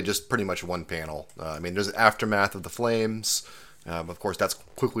 Literally just pretty much one panel. I mean, there's an aftermath of the flames. Of course, that's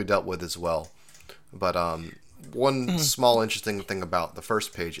quickly dealt with as well. But one small interesting thing about the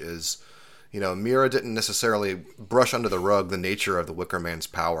first page is, Mira didn't necessarily brush under the rug the nature of the Wicker Man's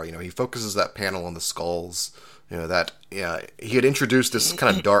power. He focuses that panel on the skulls. He had introduced this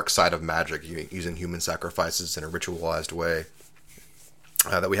kind of dark side of magic using human sacrifices in a ritualized way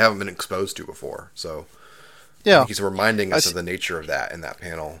that we haven't been exposed to before. So, I think he's reminding us of the nature of that in that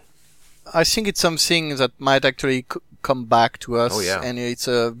panel. I think it's something that might actually come back to us. Oh, yeah. And it's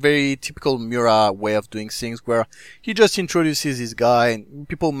a very typical Mura way of doing things where he just introduces this guy and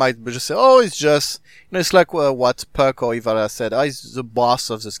people might just say, oh, it's just, it's like what Puck or Ivala said, he's the boss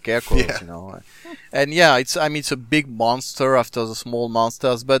of the scarecrows, And it's a big monster after the small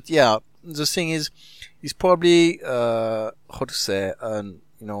monsters. But the thing is, it's probably, a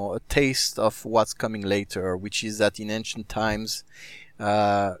taste of what's coming later, which is that in ancient times,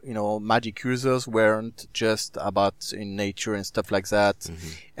 magic users weren't just about in nature and stuff like that.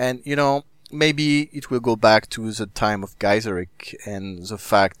 Mm-hmm. And, maybe it will go back to the time of Geyseric and the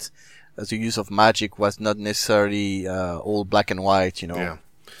fact that the use of magic was not necessarily all black and white, Yeah.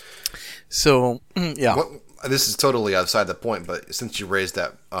 So, yeah. This is totally outside the point, but since you raised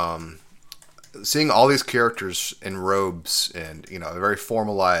that, seeing all these characters in robes and, a very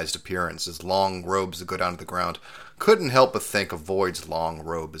formalized appearance, as long robes that go down to the ground, couldn't help but think of Void's long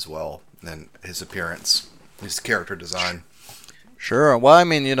robe as well, and his appearance, his character design. Sure. Well, I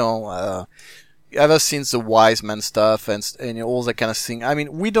mean, ever since the Wise Man stuff and all that kind of thing, I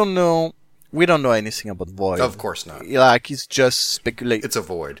mean, we don't know anything about Void. Of course not. Like, it's just speculation. It's a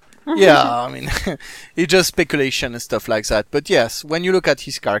Void. Yeah, I mean, it's just speculation and stuff like that. But yes, when you look at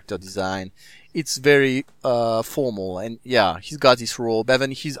his character design, it's very formal, and he's got his robe,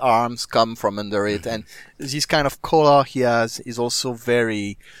 even his arms come from under it, and this kind of collar he has is also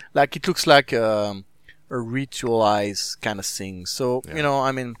very, like, it looks like a ritualized kind of thing. So,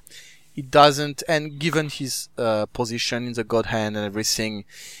 I mean, it doesn't, and given his position in the God Hand and everything,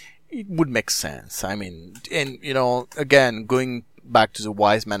 it would make sense. I mean, and, again, going back to the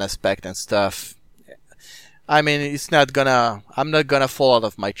Wise Man aspect and stuff, I mean, I'm not gonna fall out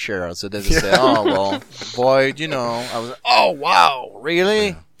of my chair. So they say, oh, well, Void, I was, oh, wow, really?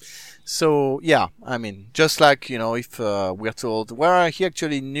 Yeah. So yeah, I mean, just like if we're told, well, he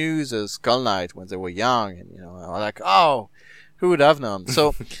actually knew the Skull Knight when they were young, and like, oh, who would have known?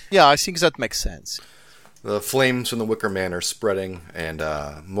 So yeah, I think that makes sense. The flames from the Wicker Man are spreading, and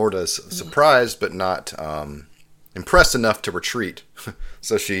Morta's surprised but not impressed enough to retreat.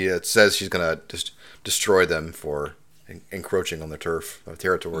 So she says she's going to destroy them for encroaching on the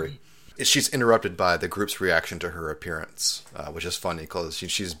territory. She's interrupted by the group's reaction to her appearance, which is funny because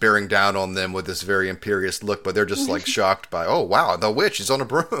she's bearing down on them with this very imperious look, but they're just like shocked by, oh wow, the witch is on a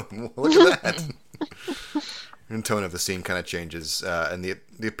broom. Look at that. And tone of the scene kind of changes, and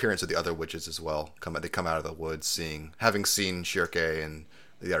the appearance of the other witches as well. They come out of the woods, having seen Shirke and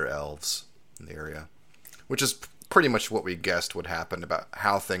the other elves in the area, which is pretty much what we guessed would happen about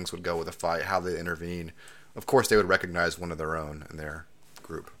how things would go with a fight, how they intervene. Of course, they would recognize one of their own in their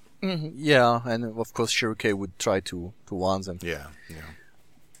group. Mm-hmm. Yeah, and of course Shirke would try to warn them. Yeah.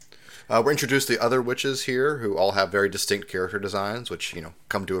 We're introduced to the other witches here, who all have very distinct character designs, which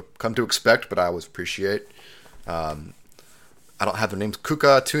come to expect, but I always appreciate. I don't have their names.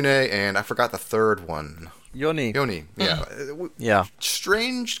 Kuka, Tune, and I forgot the third one. Yoni. Yeah. Yeah.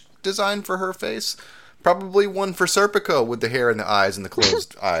 Strange design for her face. Probably one for Serpico with the hair and the eyes and the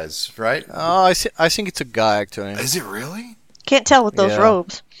closed eyes, right? Oh, I think it's a guy actually. Is it really? Can't tell with those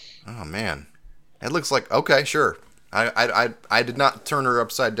robes. Oh man, it looks like okay, sure. I did not turn her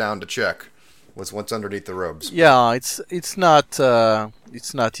upside down to check what's underneath the robes. Yeah, it's not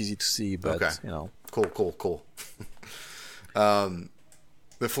easy to see, but okay. Cool.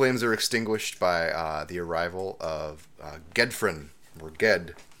 The flames are extinguished by the arrival of Gedfrin, or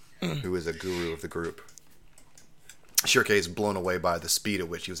Ged, who is a guru of the group. Shirke is blown away by the speed at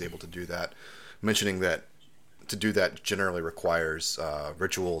which he was able to do that, mentioning that to do that generally requires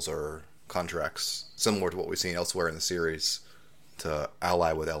rituals or contracts, similar to what we've seen elsewhere in the series, to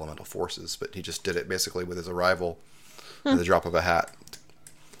ally with elemental forces. But he just did it basically with his arrival at the drop of a hat.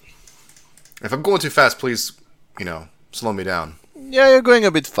 If I'm going too fast, please, slow me down. Yeah, you're going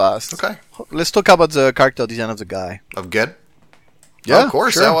a bit fast. Okay. Let's talk about the character design of the guy. Of Ged? Yeah, of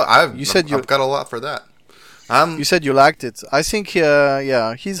course. Sure. I've got a lot for that. You said you liked it. I think,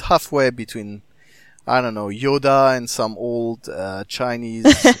 he's halfway between, I don't know, Yoda and some old Chinese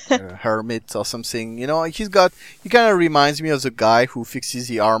hermit or something. He kind of reminds me of the guy who fixes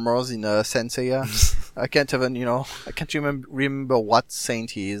the armors in Senseiya. I can't remember what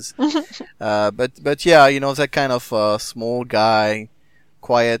saint he is. But yeah, that kind of small guy,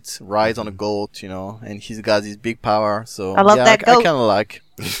 quiet, rides on a goat, and he's got this big power. So I love that goat. I kind of like.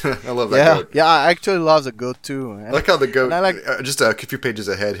 I love that goat. Yeah, I actually love the goat too. I like how the goat, just a few pages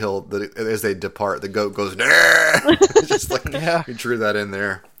ahead, as they depart, the goat goes, just like he drew that in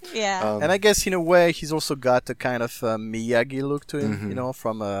there. Yeah. And I guess in a way, he's also got a kind of Miyagi look to him,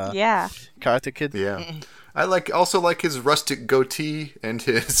 from Karate Kid. Yeah. I also like his rustic goatee and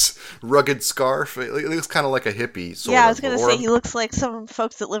his rugged scarf. It looks kind of like a hippie sort of. Yeah, I was going to say, he looks like some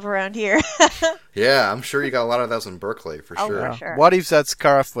folks that live around here. Yeah, I'm sure you got a lot of those in Berkeley, for sure. For sure. What if that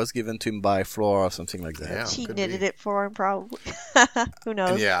scarf was given to him by Flora or something like that? Yeah, she knitted it for him, probably. Who knows?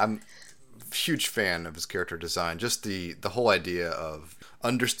 And yeah, I'm a huge fan of his character design. Just the whole idea of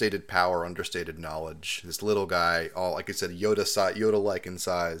understated power, understated knowledge. This little guy, all like I said, Yoda-like in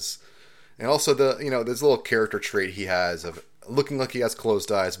size. And also this little character trait he has of looking like he has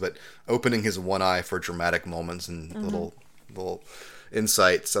closed eyes, but opening his one eye for dramatic moments and little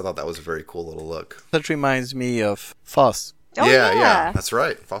insights. I thought that was a very cool little look. That reminds me of Foss. Oh, yeah, that's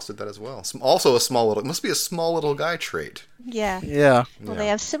right. Foss did that as well. Also it must be a small little guy trait. Yeah. Yeah. Well, they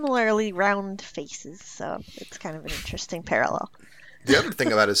have similarly round faces, so it's kind of an interesting parallel. The other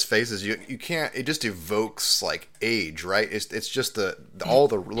thing about his face is you can't. It just evokes like age, right? It's just all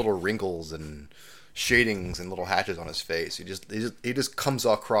the little wrinkles and shadings and little hatches on his face. He just comes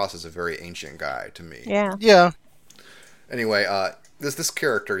across as a very ancient guy to me. Yeah. Yeah. Anyway, this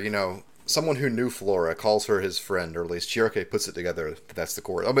character, someone who knew Flora calls her his friend, or at least Chirke puts it together. That's the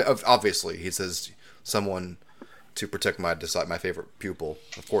core. I mean, obviously, he says someone to protect my favorite pupil.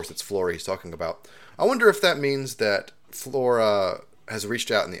 Of course, it's Flora he's talking about. I wonder if that means that Flora has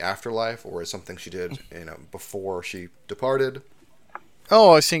reached out in the afterlife, or is something she did, before she departed.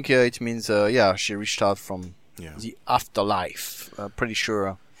 Oh, I think it means, she reached out from the afterlife. Pretty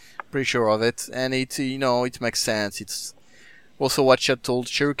sure of it, and it makes sense. It's also what she had told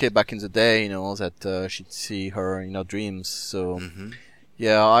Shirke back in the day, that she'd see her in her dreams. So,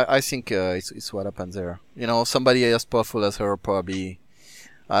 I think it's what happened there. Somebody as powerful as her probably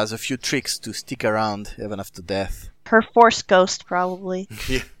has a few tricks to stick around even after death. Her force ghost, probably.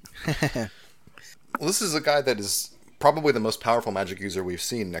 Yeah. Well, this is a guy that is probably the most powerful magic user we've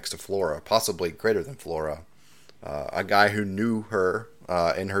seen next to Flora, possibly greater than Flora. A guy who knew her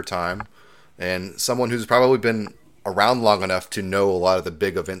in her time, and someone who's probably been around long enough to know a lot of the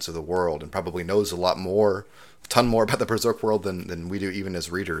big events of the world, and probably knows a ton more about the Berserk world than we do, even as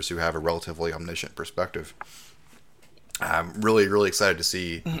readers who have a relatively omniscient perspective. I'm really, really excited to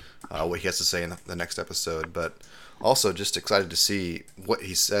see what he has to say in the next episode, but also just excited to see what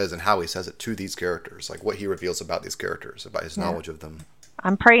he says and how he says it to these characters, like what he reveals about these characters, about his knowledge of them.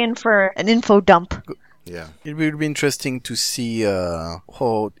 I'm praying for an info dump. Yeah. It will be interesting to see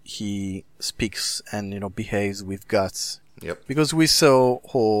how he speaks and behaves with Guts. Yep. Because we saw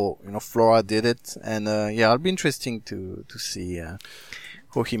how Flora did it, and it'll be interesting to see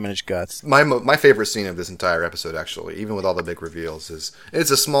how he managed Guts. My favorite scene of this entire episode, actually, even with all the big reveals, is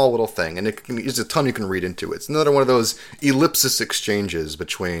it's a small little thing, and there's a ton you can read into it. It's another one of those ellipsis exchanges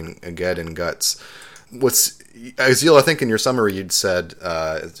between Ged and Guts. Azil, I think in your summary you'd said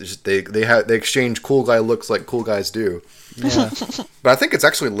they exchange cool guy looks like cool guys do. Yeah. But I think it's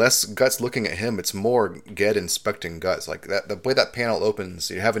actually less Guts looking at him. It's more Ged inspecting Guts. Like that, the way that panel opens,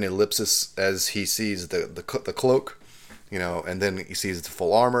 you have an ellipsis as he sees the cloak, and then he sees the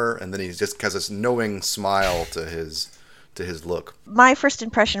full armor, and then he just has this knowing smile to his look. My first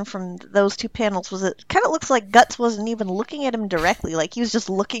impression from those two panels was it kind of looks like Guts wasn't even looking at him directly. Like he was just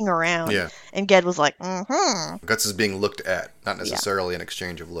looking around. Yeah. And Ged was like, mm-hmm. Guts is being looked at, not necessarily an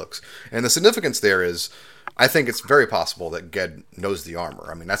exchange of looks. And the significance there is, I think it's very possible that Ged knows the armor.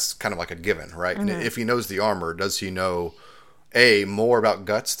 I mean, that's kind of like a given, right? Mm-hmm. And if he knows the armor, does he know, A, more about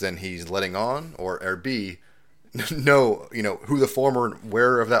Guts than he's letting on, or B, know, who the former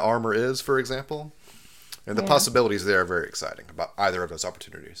wearer of that armor is, for example? And the possibilities there are very exciting about either of those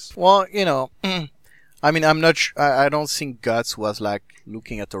opportunities. Well, I mean, I'm not. I don't think Guts was like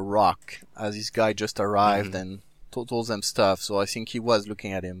looking at a rock as this guy just arrived and told them stuff. So I think he was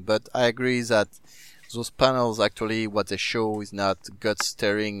looking at him. But I agree that those panels actually what they show is not Guts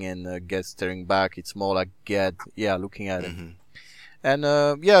staring and Ged staring back. It's more like Ged, looking at him. And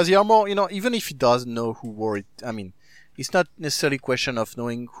the armor, even if he doesn't know who wore it, I mean, it's not necessarily a question of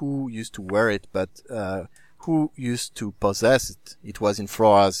knowing who used to wear it, but who used to possess it. It was in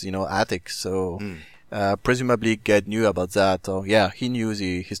Flora's, attic, so presumably Ged knew about that, or he knew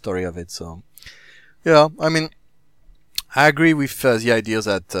the history of it. So, I mean, I agree with the idea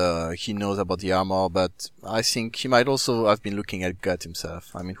that he knows about the armor, but I think he might also have been looking at Gut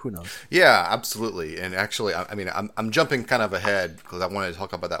himself. I mean, who knows? Yeah, absolutely. And actually, I'm jumping kind of ahead because I wanted to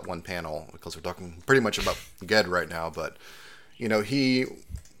talk about that one panel because we're talking pretty much about Ged right now. But he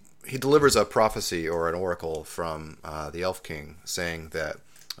delivers a prophecy or an oracle from the Elf King saying that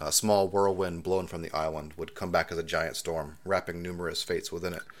a small whirlwind blown from the island would come back as a giant storm, wrapping numerous fates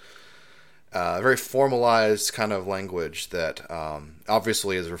within it. Very formalized kind of language that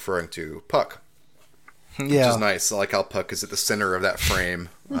obviously is referring to Puck. Which is nice. I like how Puck is at the center of that frame.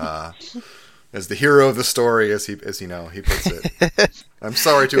 As the hero of the story, as he puts it. I'm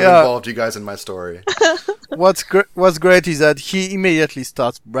sorry to have involved you guys in my story. What's great is that he immediately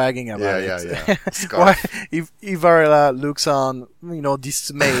starts bragging about it. Yeah. If Varela looks on,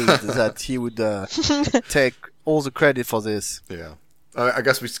 dismayed that he would take all the credit for this. Yeah. I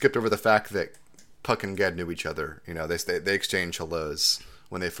guess we skipped over the fact that Puck and Ged knew each other. They exchange hellos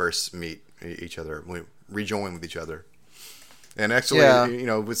when they first meet each other, rejoin with each other. And actually,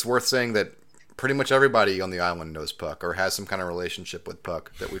 it's worth saying that pretty much everybody on the island knows Puck or has some kind of relationship with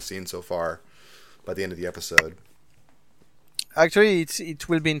Puck that we've seen so far by the end of the episode. Actually, it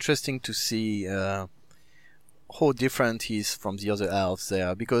will be interesting to see how different he is from the other elves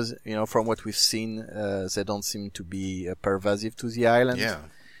there, because from what we've seen, they don't seem to be pervasive to the island.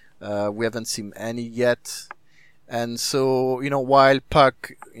 We haven't seen any yet, and so while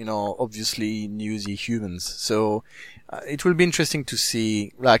Puck obviously knew the humans, so it will be interesting to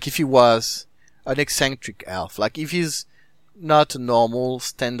see, like, if he was an eccentric elf, like if he's not a normal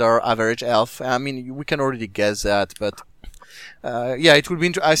standard average elf. I mean, we can already guess that, but it will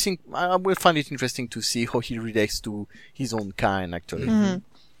be. I think I will find it interesting to see how he relates to his own kind. Actually,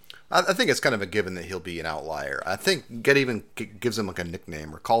 I think it's kind of a given that he'll be an outlier. I think Ged even gives him like a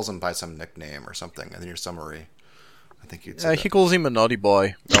nickname or calls him by some nickname or something in your summary. I think you'd say he calls him a naughty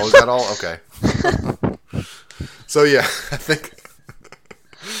boy. Oh, is that all? Okay. So I think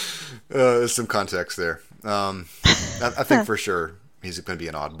there's some context there. I think for sure he's going to be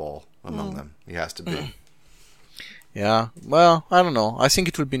an oddball among them. He has to be. Yeah, well, I don't know. I think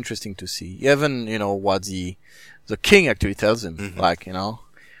it will be interesting to see. Even, what the king actually tells him. Like,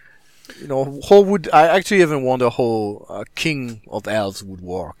 how would I actually even wonder how a king of elves would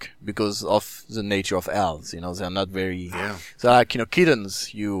work because of the nature of elves. They're not very. Yeah. They're like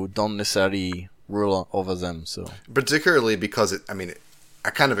kittens. You don't necessarily rule over them. So particularly because I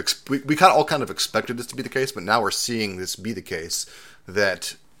kind of we all kind of expected this to be the case, but now we're seeing this be the case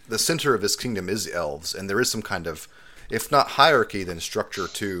that the center of his kingdom is elves, and there is some kind of, if not hierarchy, then structure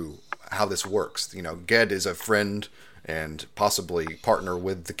to how this works. Ged is a friend and possibly partner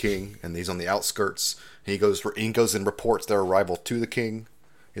with the king, and he's on the outskirts. He goes and reports their arrival to the king.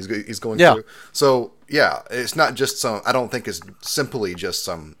 He's going through. So yeah, it's not just some. I don't think it's simply just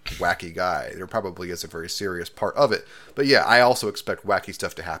some wacky guy. There probably is a very serious part of it. But yeah, I also expect wacky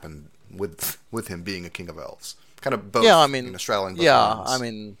stuff to happen with him being a king of elves. Kind of both. Yeah, straddling both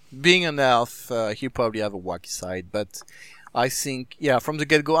lines. Being an elf, he probably have a wacky side, but I think, from the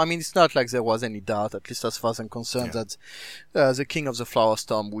get-go, it's not like there was any doubt, at least as far as I'm concerned, that the King of the Flower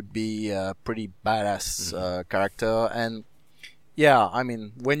Storm would be a pretty badass character. And,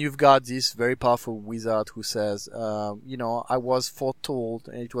 when you've got this very powerful wizard who says, I was foretold,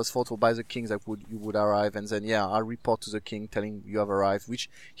 and it was foretold by the king that you would arrive, and then, I'll report to the king telling you have arrived, which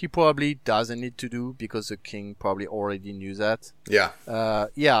he probably doesn't need to do, because the king probably already knew that. Yeah.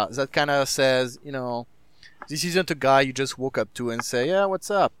 That kind of says, this isn't a guy you just walk up to and say, yeah,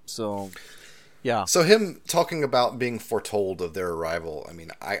 what's up? So, yeah. So him talking about being foretold of their arrival,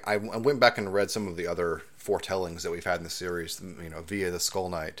 I went back and read some of the other foretellings that we've had in the series, via the Skull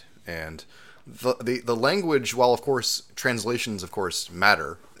Knight. And the language, while of course translations of course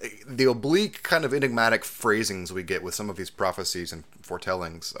matter, the oblique kind of enigmatic phrasings we get with some of these prophecies and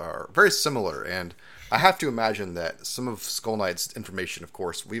foretellings are very similar. And I have to imagine that some of Skull Knight's information, of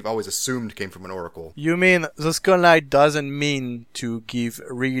course, we've always assumed came from an oracle. You mean the Skull Knight doesn't mean to give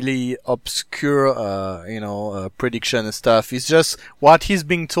really obscure, prediction and stuff. It's just what he's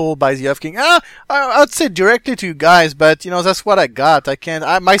being told by the Elf King. I'd say directly to you guys, but, that's what I got.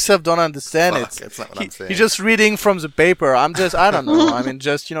 I myself don't understand it. That's not what I'm saying. He's just reading from the paper. I don't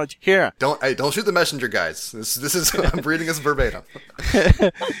know. Here. Don't shoot the messenger, guys. This is, I'm reading this verbatim.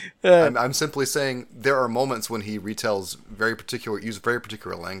 I'm simply saying there are moments when he retells very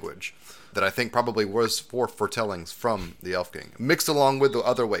particular language that I think probably was for foretellings from the Elf King, mixed along with the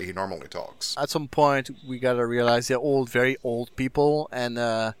other way he normally talks. At some point, we gotta realize they're all very old people, and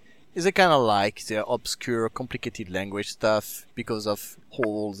is it kind of like their obscure, complicated language stuff because of how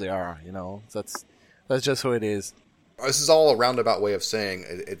old they are? That's just how it is. This is all a roundabout way of saying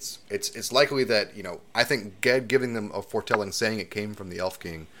it's likely that, I think Ged giving them a foretelling saying it came from the Elf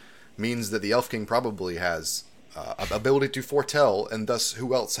King means that the Elf King probably has ability to foretell, and thus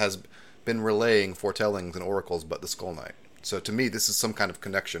who else has been relaying foretellings and oracles but the Skull Knight. So to me, this is some kind of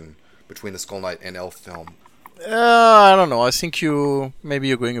connection between the Skull Knight and Elf film. I don't know. I think you're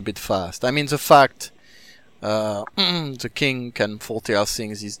going a bit fast. The fact the king can foretell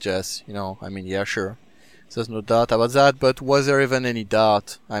things is just, sure. There's no doubt about that, but was there even any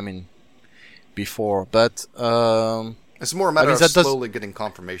doubt? Before. But it's more a matter of slowly getting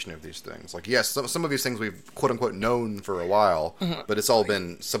confirmation of these things. Like, yes, some of these things we've quote-unquote known for a while, but it's all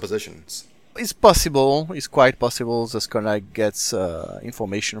been suppositions. It's possible. It's quite possible the Skull Knight gets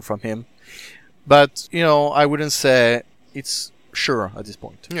information from him. But, I wouldn't say it's sure at this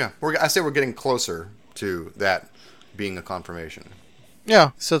point. Yeah, I say we're getting closer to that being a confirmation.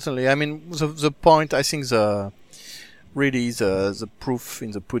 Yeah, certainly. The point, I think the proof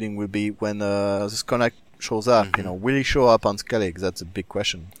in the pudding will be when the Skull Knight shows up. Will he show up on Skellig? That's a big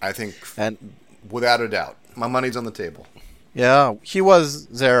question. I think, and without a doubt, my money's on the table. Yeah, he was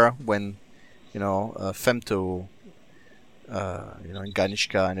there when, Femto, and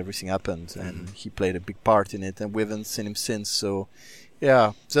Ganishka and everything happened, and he played a big part in it, and we haven't seen him since. So,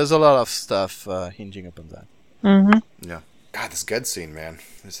 yeah, there's a lot of stuff hinging upon that. Mm-hmm. Yeah. God, this Ged scene, man.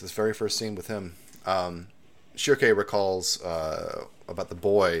 This very first scene with him. Shirke recalls about the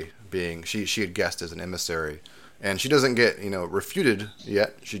boy being she had guessed as an emissary, and she doesn't get refuted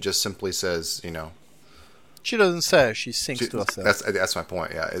yet. She just simply says She doesn't say. She thinks to herself. That's my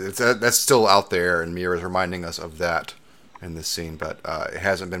point. Yeah, that's still out there, and Mira is reminding us of that in this scene, but it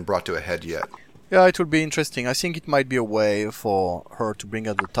hasn't been brought to a head yet. Yeah, it would be interesting. I think it might be a way for her to bring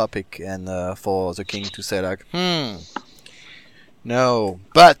up the topic, and for the king to say like, no,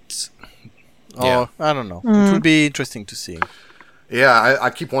 but I don't know. It would be interesting to see. Yeah, I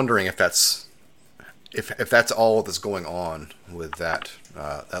keep wondering if that's all that's going on with that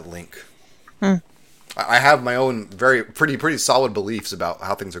link. I have my own pretty solid beliefs about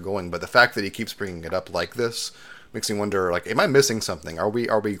how things are going, but the fact that he keeps bringing it up like this makes me wonder, like, am I missing something? Are we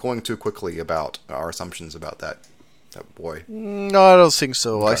going too quickly about our assumptions about that? That boy. No, I don't think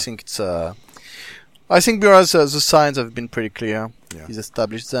so. Okay. I think it's I think because the signs have been pretty clear. Yeah. He's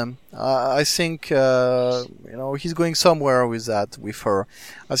established them. I think he's going somewhere with that with her.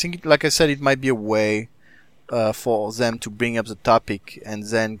 I think, like I said, it might be a way for them to bring up the topic and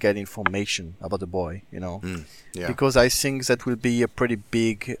then get information about the boy. Yeah. Because I think that will be a pretty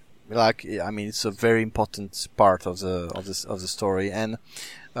big, it's a very important part of the story, and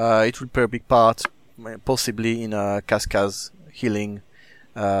it will play a big part, possibly in Casca's healing,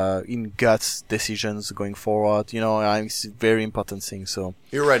 in Guts' decisions going forward. It's a very important thing. So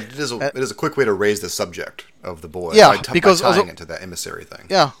You're right. It is a quick way to raise the subject of the boy. Yeah, by because tying also- it to that emissary thing.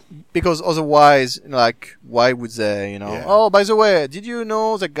 yeah, because otherwise, why would they? Yeah. Oh, by the way, did you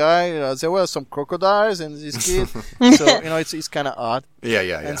know the guy? There were some crocodiles and this kid. So it's kind of odd.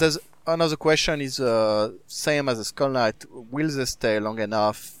 Yeah. And there's another question is same as a Skull Knight. Will they stay long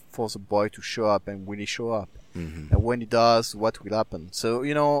enough for the boy to show up, and will he show up? Mm-hmm. And when he does, what will happen? So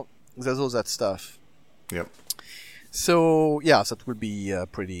there's all that stuff. Yep. So yeah, that would be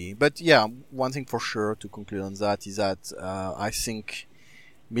pretty. But yeah, one thing for sure to conclude on that is that I think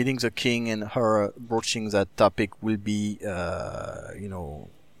meeting the king and her broaching that topic will be,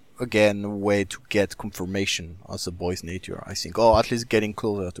 again, a way to get confirmation of the boy's nature. I think, or at least getting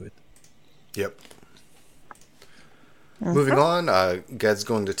closer to it. Yep. Moving on, Ged's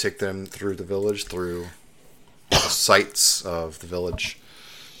going to take them through the village, through the sights of the village.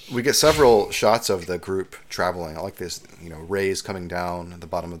 We get several shots of the group traveling. I like this, rays coming down at the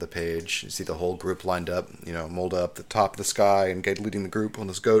bottom of the page. You see the whole group lined up, mold up the top of the sky, and Ged leading the group on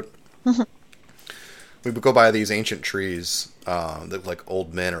this goat. We would go by these ancient trees that look like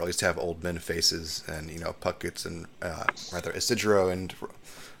old men, or at least have old men faces, and Puckets and Isidro and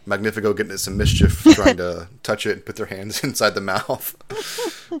Magnifico getting into some mischief, trying to touch it and put their hands inside the mouth.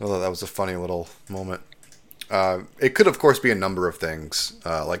 Although that was a funny little moment. It could, of course, be a number of things,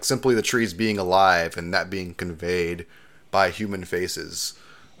 like simply the trees being alive and that being conveyed by human faces,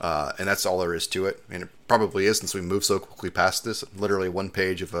 and that's all there is to it. And it probably is, since we moved so quickly past this, literally one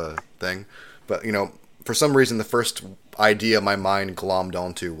page of a thing. But for some reason, the first idea my mind glommed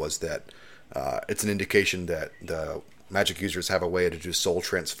onto was that it's an indication that the magic users have a way to do soul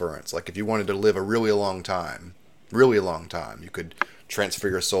transference. Like if you wanted to live a really long time, you could transfer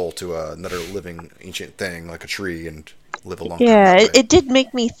your soul to another living ancient thing, like a tree, and live a long time. Yeah, that way. it did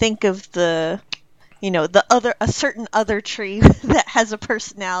make me think of a certain other tree that has a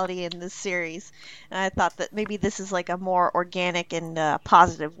personality in this series, and I thought that maybe this is like a more organic and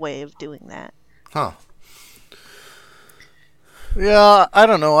positive way of doing that. Huh. Yeah, I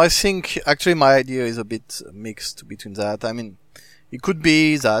don't know. I think actually my idea is a bit mixed between that. I mean, it could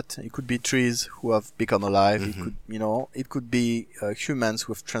be that. It could be trees who have become alive. Mm-hmm. It could be humans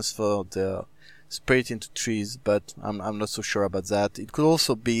who have transferred their spirit into trees, but I'm not so sure about that. It could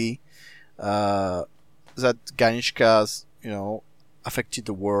also be that Ganishka's, affected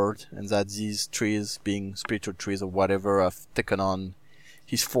the world, and that these trees, being spiritual trees or whatever, have taken on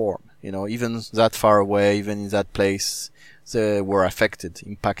his form. Even that far away, even in that place, they were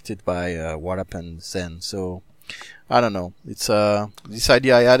impacted by what happened then. So I don't know. It's this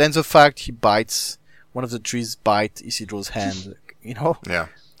idea I had, and the fact one of the trees bite Isidro's hand. Yeah.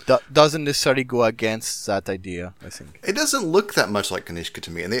 Doesn't necessarily go against that idea, I think. It doesn't look that much like Kanishka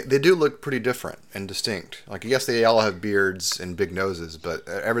to me, and they do look pretty different and distinct. Like, yes, they all have beards and big noses, but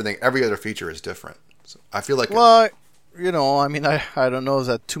every other feature is different. So I feel like... Well, I don't know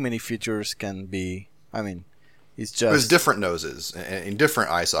that too many features can be... it's just... There's different noses and different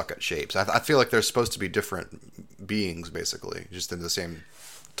eye socket shapes. I feel like they're supposed to be different beings, basically, just in the same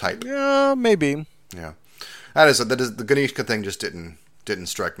type. Yeah, maybe. Yeah. That is the Ganishka thing just didn't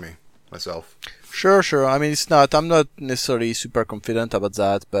strike me myself. Sure. It's not. I'm not necessarily super confident about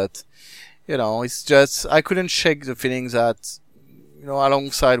that, but it's just I couldn't shake the feeling that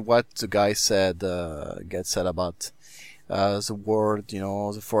alongside what the guy said, about the world,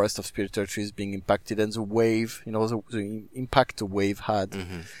 the forest of spiritual trees being impacted, and the wave, the impact the wave had,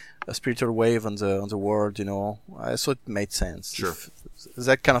 a spiritual wave on the world. I thought it made sense. Sure. If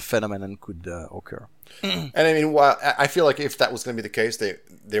that kind of phenomenon could occur. And I feel like if that was going to be the case,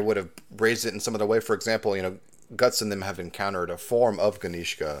 they would have raised it in some other way. For example, Guts and them have encountered a form of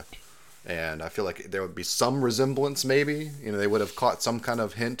Ganishka, and I feel like there would be some resemblance. Maybe they would have caught some kind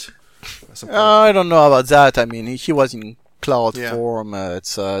of hint. I don't know about that. He was in cloud Yeah. form.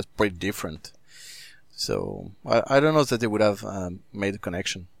 It's pretty different. So I don't know that they would have made a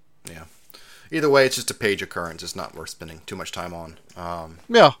connection. Yeah. Either way, it's just a page occurrence. It's not worth spending too much time on.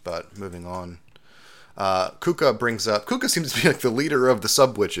 Yeah. But moving on. Kuka brings up... Kuka seems to be like the leader of the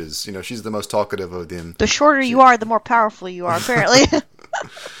sub-witches. You know, she's the most talkative of them. The shorter you are, the more powerful you are, apparently.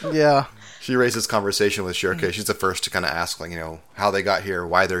 Yeah. She raises conversation with Shirke. She's the first to kind of ask, like, you know, how they got here,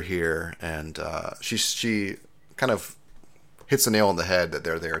 why they're here, and she kind of hits the nail on the head that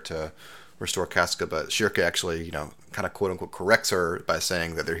they're there to restore Casca, but Shirke actually, you know, kind of quote-unquote corrects her by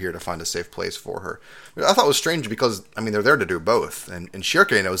saying that they're here to find a safe place for her. I thought it was strange because, I mean, they're there to do both, and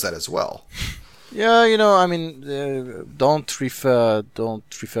Shirke knows that as well. Yeah, you know, I mean, don't refer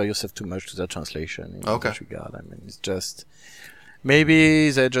yourself too much to that translation in Okay. that regard. I mean, it's just maybe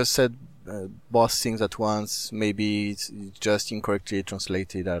they just said both things at once. Maybe it's just incorrectly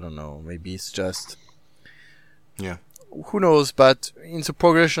translated. I don't know. Maybe it's just who knows. But in the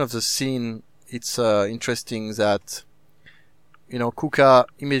progression of the scene, it's interesting that, you know, Kuka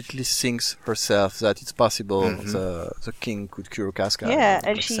immediately thinks herself that it's possible the king could cure Casca. Yeah,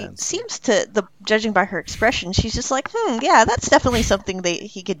 and she seems to, judging by her expression, she's just like, yeah, that's definitely something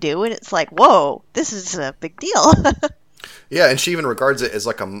he could do. And it's like, whoa, this is a big deal. Yeah, and she even regards it as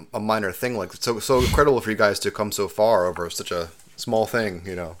like a minor thing. Like, so incredible for you guys to come so far over such a small thing,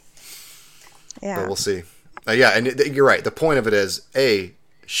 you know. Yeah. But we'll see. Yeah, and you're right. The point of it is, A,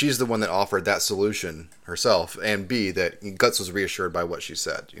 she's the one that offered that solution herself, and B, that Guts was reassured by what she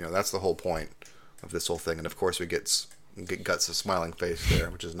said. You know, that's the whole point of this whole thing. And of course, we get Guts' a smiling face there,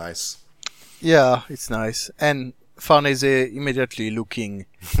 which is nice. Yeah, it's nice. And Farnese immediately looking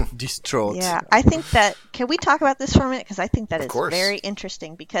distraught. Yeah, I think that... Can we talk about this for a minute? Because I think that is course. very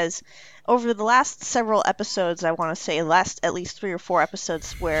interesting, because over the last several episodes, I want to say last at least 3 or 4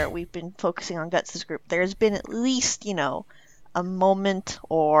 episodes where we've been focusing on Guts' group, there's been at least, you know, a moment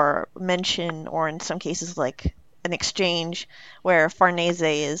or mention, or in some cases like an exchange where Farnese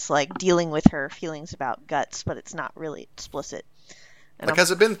is like dealing with her feelings about Guts, but it's not really explicit. Like,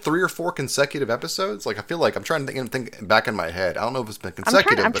 has it been 3 or 4 consecutive episodes? Like, I feel like I'm trying to think back in my head. I don't know if it's been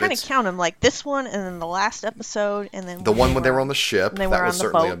consecutive. I'm trying to count them. Like this one, and then the last episode, and then the one when they were on the ship. That was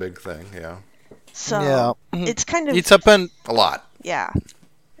certainly a big thing. Yeah. So yeah, it's kind of it's happened a lot. Yeah,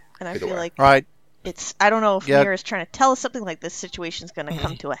 and I feel like right. It's I don't know if Mir is trying to tell us something like this situation's going to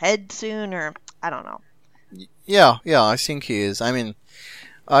come to a head soon, or I don't know. Yeah, I think he is. I mean,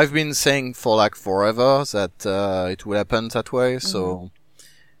 I've been saying for like forever that it will happen that way. So,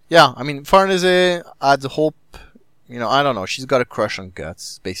 yeah, I mean, Farnese had hope. You know, I don't know. She's got a crush on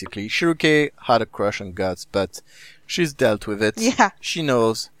Guts, basically. Shiruke had a crush on Guts, but she's dealt with it. Yeah. She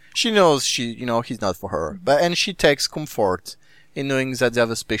knows you know, he's not for her. And she takes comfort in knowing that they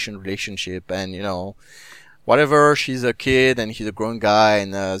have a special relationship, and, you know, whatever, she's a kid and he's a grown guy,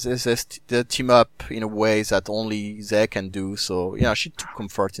 and they team up in a way that only they can do. So, yeah, she took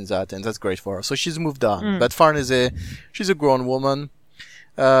comfort in that, and that's great for her. So she's moved on. But Farnese, she's a grown woman,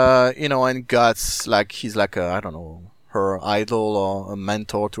 you know, and Guts, like, he's like a, I don't know, her idol or a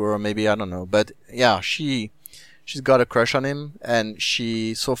mentor to her, maybe, I don't know. But yeah, she's got a crush on him, and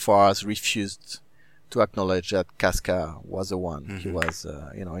she so far has refused to acknowledge that Casca was the one he was,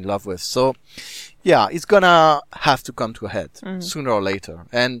 you know, in love with. So, yeah, it's gonna have to come to a head sooner or later.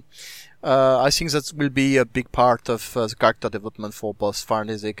 And I think that will be a big part of the character development for both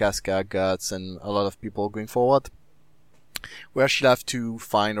Farnese, Casca, Guts, and a lot of people going forward, where she'll have to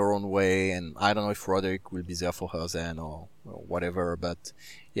find her own way. And I don't know if Roderick will be there for her then or whatever, but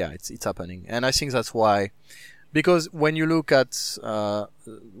yeah, it's happening. And I think that's why. Because when you look at the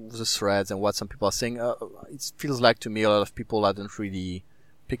threads and what some people are saying, it feels like to me a lot of people hadn't really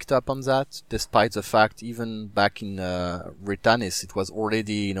picked up on that, despite the fact even back in Ritanis, it was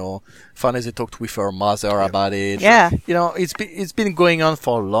already, you know, Farnese talked with her mother about it. Yeah. You know, it's been going on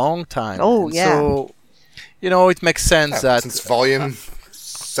for a long time. Oh, and yeah. So, you know, it makes sense that... Since volume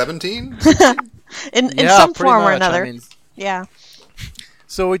 17? in some form or much. another. I mean, yeah.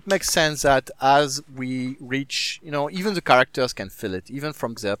 So it makes sense that as we reach, you know, even the characters can feel it. Even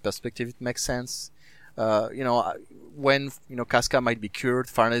from their perspective, it makes sense. You know, when, you know, Casca might be cured,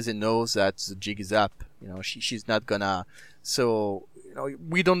 Farnese knows that the jig is up. You know, she's not gonna... So, you know,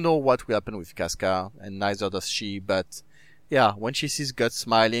 we don't know what will happen with Casca, and neither does she, but... Yeah, when she sees Guts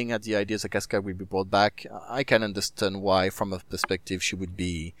smiling at the idea that Casca will be brought back, I can understand why, from a perspective, she would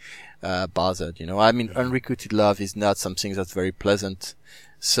be bothered. You know, I mean, unrequited love is not something that's very pleasant,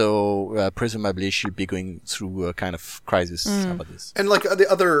 so presumably she'll be going through a kind of crisis about this. And like the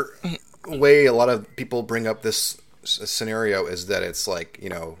other way a lot of people bring up this scenario is that it's like, you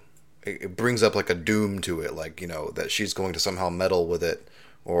know, it brings up like a doom to it, like, you know, that she's going to somehow meddle with it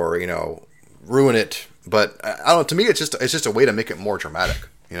or, you know, ruin it. But I don't know, to me it's just a way to make it more dramatic,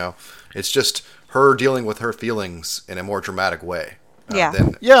 you know. It's just her dealing with her feelings in a more dramatic way. Yeah.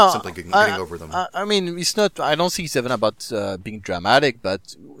 than Yeah, simply getting over them. I mean, it's not. I don't think it's even about being dramatic,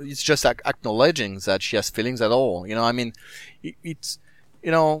 but it's just acknowledging that she has feelings at all. You know, I mean, it's,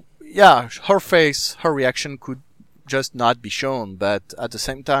 you know, yeah, her face, her reaction could just not be shown, but at the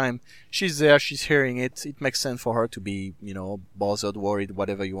same time, she's there, she's hearing it. It makes sense for her to be, you know, bothered, worried,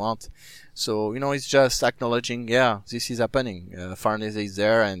 whatever you want. So, you know, it's just acknowledging, yeah, this is happening. Farnese is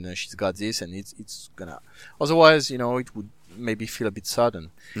there, and she's got this, and it's gonna. Otherwise, you know, it would maybe feel a bit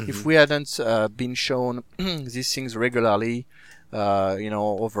sudden. If we hadn't been shown these things regularly, you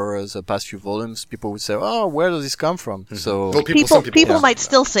know, over the past few volumes, people would say, "Oh, where does this come from?" So Well, People yeah. might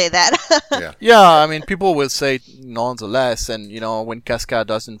still say that. Yeah. yeah, I mean, people will say it nonetheless, and you know, when Casca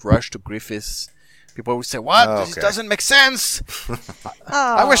doesn't rush to Griffiths, people will say, "What? Oh, This okay. doesn't make sense."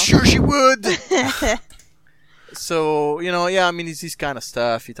 Oh. I was sure she would. So, you know, yeah, I mean, it's this kind of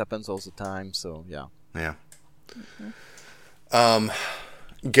stuff. It happens all the time. So, yeah. Yeah.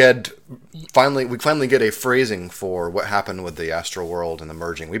 Ged, we finally get a phrasing for what happened with the astral world and the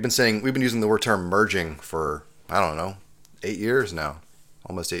merging. We've been using the word term merging for, I don't know, 8 years now,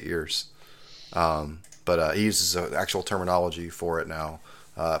 almost 8 years. But he uses actual terminology for it now.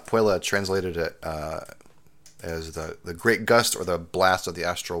 Puella translated it as the great gust or the blast of the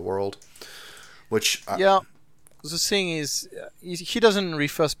astral world, which Yeah. The thing is, he doesn't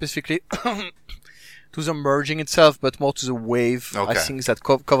refer specifically to the merging itself, but more to the wave. Okay. I think that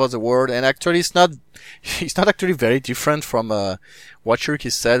covers the word. And actually, it's not actually very different from what Cherokee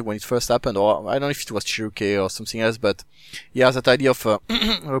said when it first happened. Or I don't know if it was Cherokee or something else, but yeah, that idea of a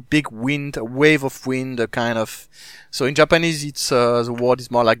big wind, a wave of wind, a kind of. So in Japanese, it's the word is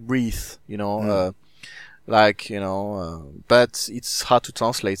more like breathe, you know. Like, you know, but it's hard to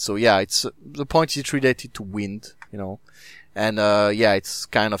translate. So yeah, it's the point is related to wind, you know, and yeah, it's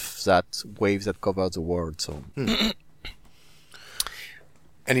kind of that wave that covers the world. So, and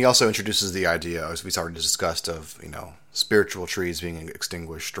he also introduces the idea, as we already discussed, of, you know, spiritual trees being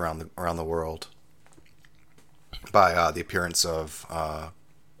extinguished around the world by the appearance of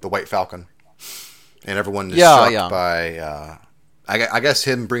the White Falcon, and everyone is shocked by. I guess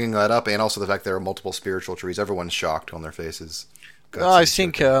him bringing that up, and also the fact there are multiple spiritual trees. Everyone's shocked on their faces. I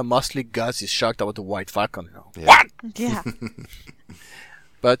think mostly Gus is shocked about the White Falcon. You know. Yeah. What? Yeah.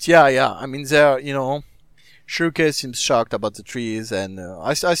 But yeah. I mean, there, you know, Shurke seems shocked about the trees, and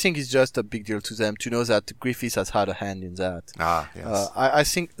I think it's just a big deal to them to know that Griffiths has had a hand in that. Yes. I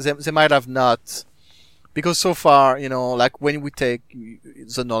think they might have not. Because so far, you know, like when we take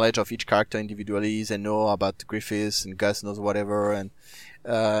the knowledge of each character individually, they know about Griffiths and Gus knows whatever, and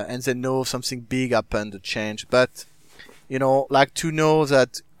they know something big happened, a change. But, you know, like to know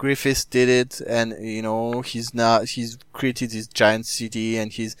that Griffiths did it, and you know, he's created this giant city,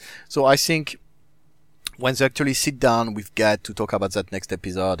 and so I think when they actually sit down with Gad to talk about that next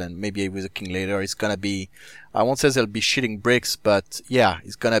episode, and maybe with the King later, it's gonna be, I won't say they'll be shitting bricks, but yeah,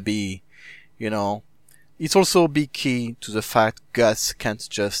 it's gonna be, you know. It's also a big key to the fact Gus can't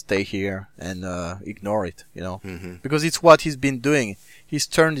just stay here and ignore it, you know, because it's what he's been doing. He's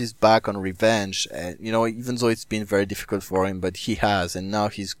turned his back on revenge, and you know, even though it's been very difficult for him, but he has, and now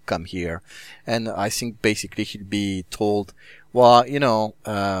he's come here, and I think basically he'll be told, well, you know,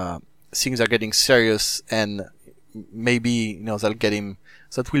 things are getting serious, and maybe, you know,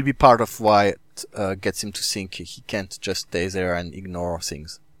 that will be part of why it gets him to think he can't just stay there and ignore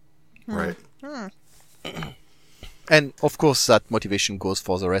things. Right. And of course that motivation goes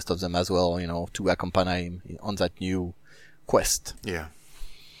for the rest of them as well, you know, to accompany him on that new quest. Yeah.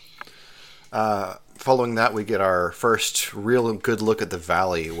 Following that, we get our first real good look at the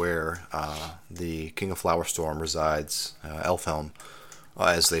valley where the King of Flower Storm resides, Elfhelm,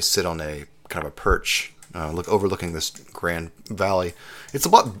 as they sit on a kind of a perch, overlooking this grand valley. It's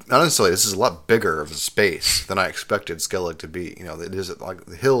honestly, this is a lot bigger of a space than I expected Skellig to be. You know, there's like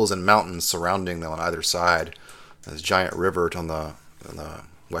the hills and mountains surrounding them on either side. This giant river on the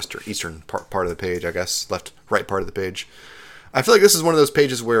eastern part of the page, I guess, right part of the page. I feel like this is one of those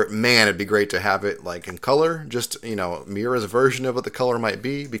pages where, man, it'd be great to have it like in color, just, you know, Mira's version of what the color might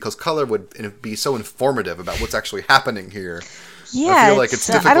be, because color would be so informative about what's actually happening here. Yeah, I feel like it's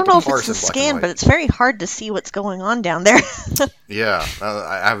difficult I don't know if to it's parse the in black and scan, white. but it's very hard to see what's going on down there. Yeah,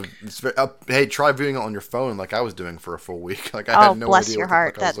 hey, try viewing it on your phone like I was doing for a full week. Like I had no bless idea your what the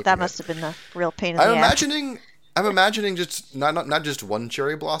heart. fuck I was looking That at. must have been a real pain in the ass. I'm imagining just not just one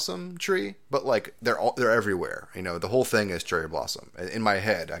cherry blossom tree, but like they're everywhere. You know, the whole thing is cherry blossom in my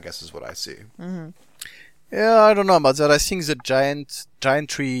head. I guess is what I see. Mm-hmm. Yeah, I don't know about that. I think the giant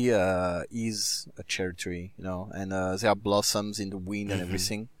tree is a cherry tree, you know, and there are blossoms in the wind and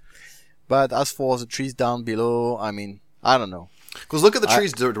everything. But as for the trees down below, I mean, I don't know. Because look at the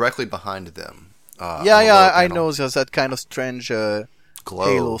trees directly behind them. I know there's that kind of strange glow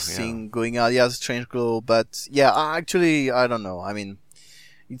halo thing going on. Yeah, strange glow, but yeah, actually, I don't know. I mean,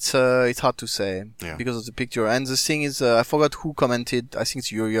 it's hard to say because of the picture. And the thing is, I forgot who commented. I think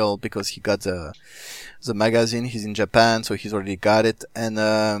it's Uriel because he got the magazine. He's in Japan, so he's already got it.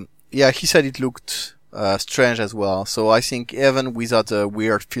 And he said it looked strange as well. So I think even without the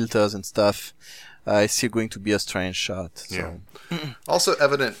weird filters and stuff, it's still going to be a strange shot. So. Yeah. Also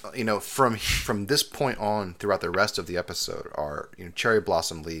evident, from this point on throughout the rest of the episode, are cherry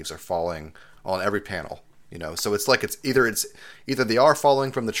blossom leaves are falling on every panel. So it's like it's either they are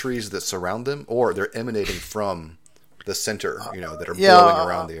falling from the trees that surround them, or they're emanating from the center. That are blowing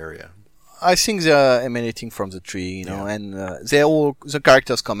around the area. I think they're emanating from the tree. And the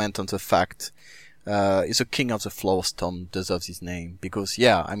characters comment on the fact. Is the king of the flower storm deserves his name because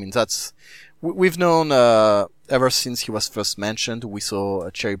we've known ever since he was first mentioned. We saw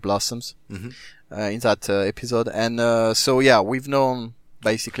cherry blossoms in that episode, and we've known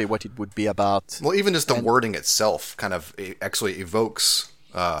basically what it would be about. Well, even just the wording itself kind of actually evokes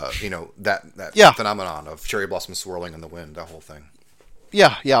that phenomenon of cherry blossoms swirling in the wind. That whole thing.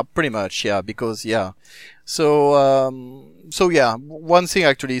 Yeah, pretty much. Yeah, because one thing I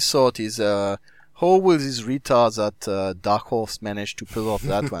actually thought is how will these retards at Dark Horse manage to pull off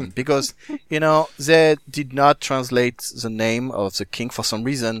that one? Because, they did not translate the name of the king for some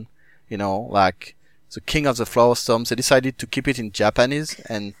reason, like the king of the flower storms. They decided to keep it in Japanese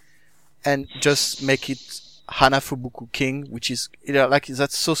and just make it Hanafubuku King, which is,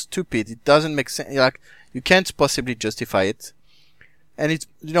 that's so stupid. It doesn't make sense. You can't possibly justify it. And it's,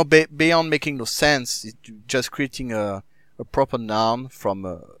 beyond making no sense, it's just creating a proper noun from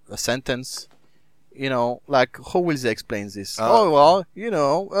a sentence. How will they explain this? Will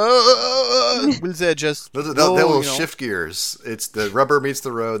they just... They will shift gears. It's the rubber meets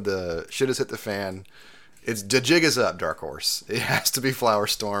the road, the shit has hit the fan. The jig is up, Dark Horse. It has to be Flower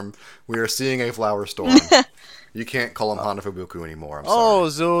Storm. We are seeing a Flower Storm. You can't call them Hanafubuku anymore, I'm sorry.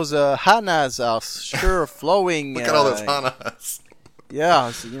 Those hanas are sure flowing. Look at all those hanas. Yeah,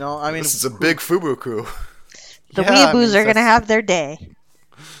 this is a big Fubuku. The weeaboos are going to have their day.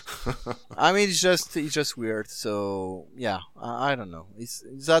 It's just weird. So yeah, I don't know.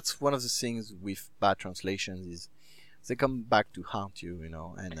 That's one of the things with bad translations is they come back to haunt you,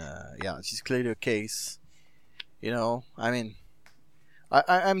 And this is clearly a case. I'm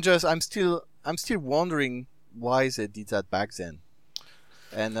still wondering why they did that back then,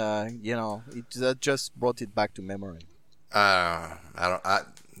 and that just brought it back to memory.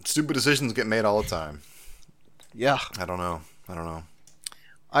 Stupid decisions get made all the time. Yeah, I don't know.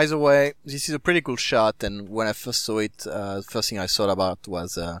 Either way, this is a pretty cool shot, and when I first saw it, the first thing I thought about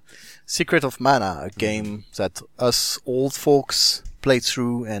was Secret of Mana, a game that us old folks played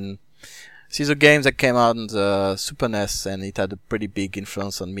through, and this is a game that came out on the Super NES, and it had a pretty big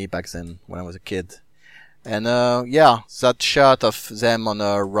influence on me back then when I was a kid. And that shot of them on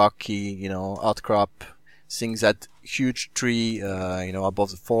a rocky, outcrop, seeing that huge tree,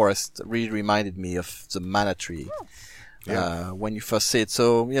 above the forest, really reminded me of the Mana tree. When you first see it.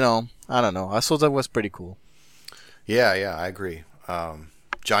 So, I don't know. I thought that was pretty cool. Yeah, I agree.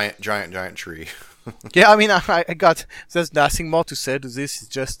 Giant tree. Yeah, I got, there's nothing more to say to this. It's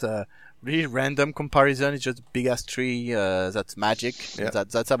just a really random comparison. It's just a big ass tree, that's magic. Yeah.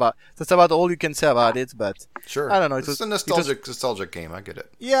 That's about all you can say about it, but sure. I don't know. It's a nostalgic game. I get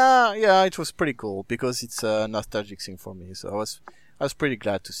it. Yeah, it was pretty cool because it's a nostalgic thing for me. So I was pretty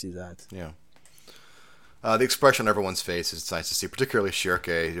glad to see that. Yeah. The expression on everyone's face is nice to see, particularly Shirke.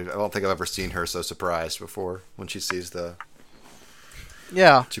 I don't think I've ever seen her so surprised before when she sees the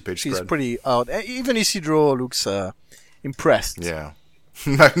 2-page she's spread. Pretty out. Even Isidro looks impressed. Yeah.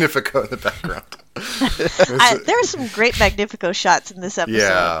 Magnifico in the background. There are some great Magnifico shots in this episode.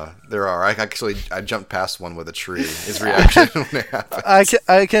 Yeah, there are. I jumped past one with a tree. His reaction when it happens.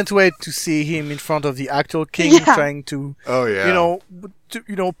 I can't wait to see him in front of the actual king trying to,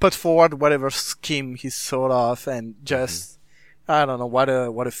 put forward whatever scheme he's thought of, and just, I don't know, what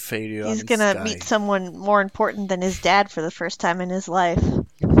a failure. He's gonna meet someone more important than his dad for the first time in his life.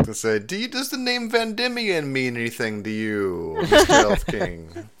 To say, does the name Van Dimian mean anything to you, Mr. Elf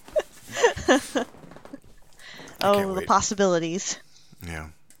King? The possibilities. Yeah.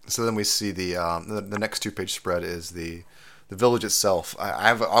 So then we see the next 2-page spread is the village itself. I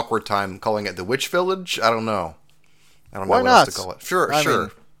have an awkward time calling it the Witch Village. I don't know. Why what not? else to call it. Sure.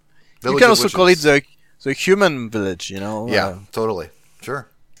 You can also call it the human village, Yeah, totally. Sure.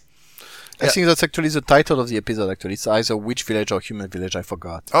 I think that's actually the title of the episode, actually. It's either Witch Village or Human Village, I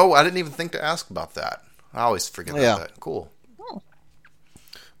forgot. Oh, I didn't even think to ask about that. I always forget about that. Cool.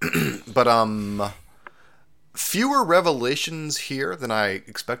 But fewer revelations here than I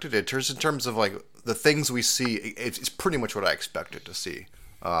expected. In terms of like the things we see, it's pretty much what I expected to see.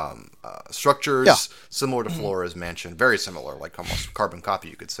 Structures similar to Flora's mansion, very similar, like almost carbon copy,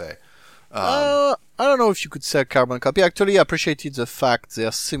 you could say. I don't know if you could say carbon copy. Actually, I appreciated the fact they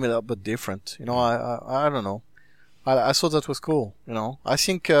are similar but different. I don't know. I thought that was cool. I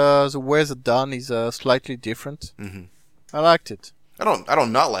think the way they're done is slightly different. Mm-hmm. I liked it. I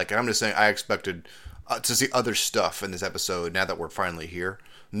don't not like it. I'm just saying I expected to see other stuff in this episode. Now that we're finally here,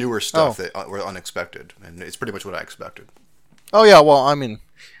 newer stuff that were unexpected, and it's pretty much what I expected. Oh yeah, well, I mean,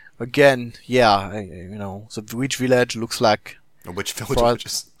 again, the witch village looks like A witch village.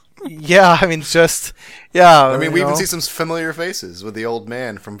 Yeah, I mean, just yeah. I mean, we even see some familiar faces with the old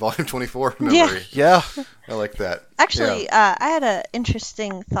man from Volume 24 memory. Yeah. I like that. Actually, I had an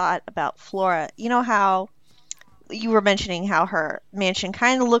interesting thought about Flora. You know how you were mentioning how her mansion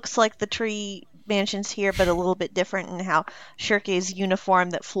kind of looks like the tree mansions here, but a little bit different, and how Shirke's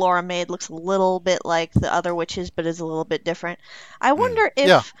uniform that Flora made looks a little bit like the other witches, but is a little bit different. I wonder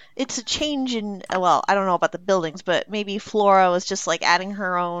if it's a change in, well, I don't know about the buildings, but maybe Flora was just like adding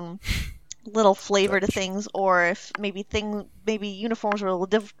her own little flavor to things, or if maybe uniforms were a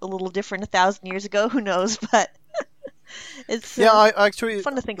little different 1,000 years ago. Who knows? But it's I actually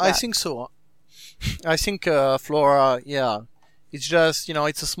fun to think about. I think so. I think Flora, it's just,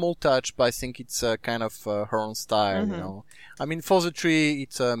 it's a small touch, but I think it's kind of her own style, I mean, for the tree,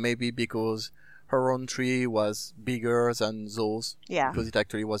 it's maybe because her own tree was bigger than those. Yeah. Because it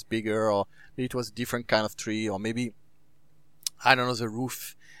actually was bigger, or maybe it was a different kind of tree, or maybe, I don't know, the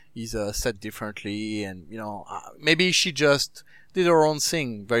roof is set differently, and, maybe she just did her own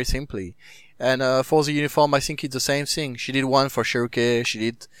thing, very simply. And for the uniform, I think it's the same thing. She did one for Shirke,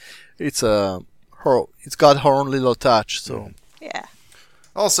 it's got her own little touch, so. Yeah.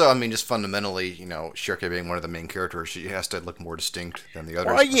 Also, I mean, just fundamentally, Shirke being one of the main characters, she has to look more distinct than the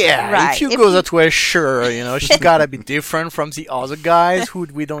others. Oh, yeah. Right. If you go that way, sure, she's gotta be different from the other guys who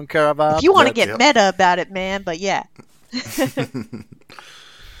we don't care about. If you want to get meta about it, man, but yeah.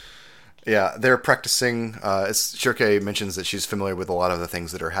 Yeah, they're practicing. Shirke mentions that she's familiar with a lot of the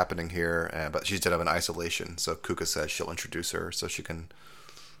things that are happening here, but she's dead of an isolation. So Kuka says she'll introduce her so she can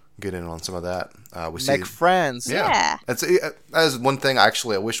get in on some of that. Make friends. Yeah. That is one thing I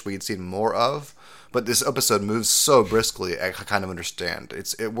wish we'd seen more of. But this episode moves so briskly, I kind of understand.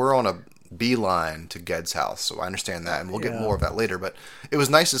 We're on a beeline to Ged's house, so I understand that, and we'll get more of that later. But it was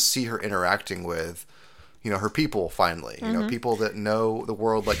nice to see her interacting with, her people finally. People that know the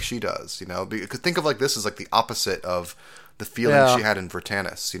world like she does. Because think of like this as like the opposite of the feeling she had in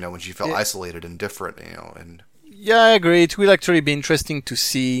Vertanis. When she felt isolated and different. And yeah, I agree. It will actually be interesting to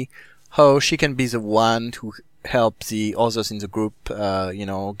see how she can be the one to help the others in the group,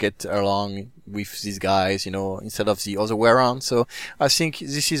 get along with these guys, instead of the other way around. So I think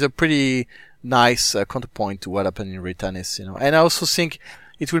this is a pretty nice counterpoint to what happened in Vertanis, And I also think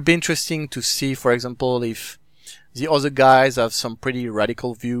it will be interesting to see, for example, if the other guys have some pretty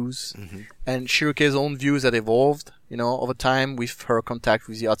radical views, and Shiroke's own views that evolved, over time with her contact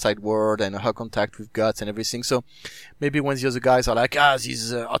with the outside world and her contact with gods and everything. So maybe when the other guys are like,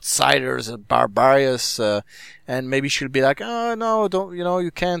 these outsiders are barbarous, and maybe she'll be like, oh, no, don't,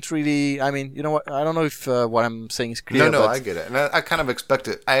 you can't really, I mean, what, I don't know if what I'm saying is clear. No, I get it. And I kind of expect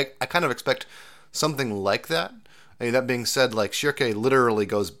it. I kind of expect something like that. I mean, that being said, like, Shirke literally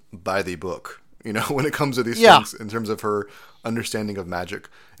goes by the book, when it comes to these things in terms of her understanding of magic.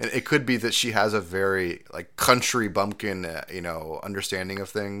 And it could be that she has a very, like, country bumpkin, understanding of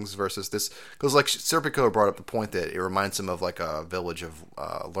things versus this. Because, like, Serpico brought up the point that it reminds him of, like, a village of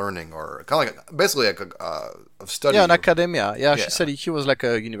learning, or kind of like, basically, like, of study. Yeah, an academia. Yeah, she said he was like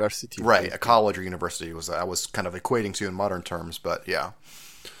a university. Right, a college or university I was kind of equating to in modern terms, but yeah.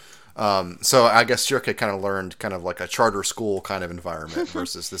 So I guess Shirke kind of learned kind of like a charter school kind of environment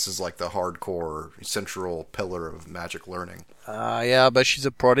versus this is like the hardcore central pillar of magic learning. Yeah, but she's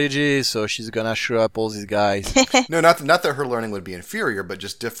a prodigy, so she's gonna show up all these guys. No, not that her learning would be inferior, but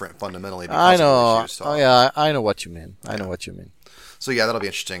just different fundamentally. I know. Oh yeah, I know what you mean. I know what you mean. So yeah, that'll be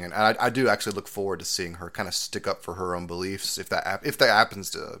interesting, and I do actually look forward to seeing her kind of stick up for her own beliefs if that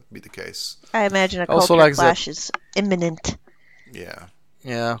happens to be the case. I imagine a culture clash is imminent. Yeah.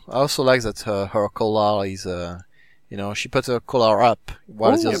 Yeah, I also like that her collar is, she put her collar up,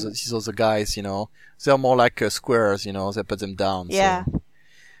 while these other guys, they're more like squares, they put them down. Yeah. So.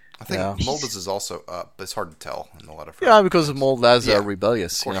 I think Moldus is also up, but it's hard to tell in a lot of. Yeah, because Moldus are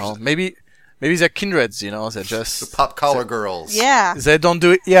rebellious, Maybe they're kindreds, they're just the pop collar girls. Yeah. They don't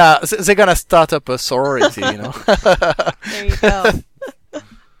do it. Yeah, they're gonna start up a sorority, There you go.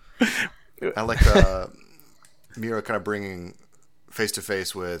 I like Mira kind of bringing face to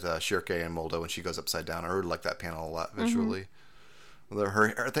face with Shirke and Moldo when she goes upside down. I really like that panel a lot visually. I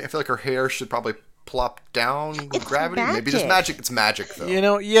feel like her hair should probably plop down with It's gravity. Maybe just magic. It's magic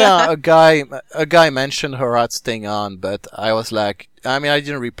though. Yeah, a guy mentioned her hat staying on, but I was like, I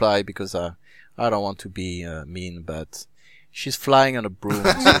didn't reply because I don't want to be mean, but she's flying on a broom,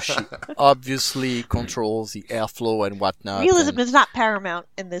 so she obviously controls the airflow and whatnot. Realism is not paramount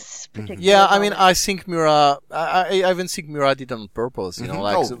in this particular. Yeah, moment. I think Mira. I even think Mira did it on purpose.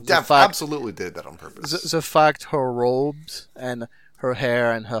 Absolutely did that on purpose. The fact her robes and her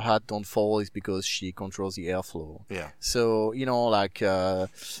hair and her hat don't fall is because she controls the airflow. Yeah. So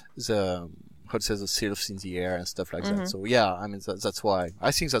the sylphs in the air and stuff like that. So yeah, that's why. I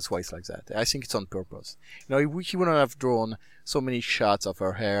think that's why it's like that. I think it's on purpose. He wouldn't have drawn so many shots of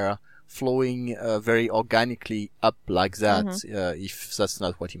her hair flowing very organically up like that if that's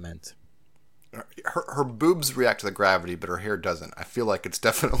not what he meant. Her boobs react to the gravity, but her hair doesn't. I feel like it's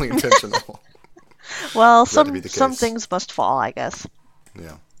definitely intentional. Well, some things must fall, I guess.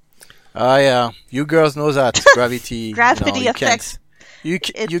 Yeah. Yeah. You girls know that gravity. Gravity affects. You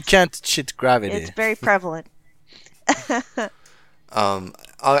can't cheat gravity. It's very prevalent. I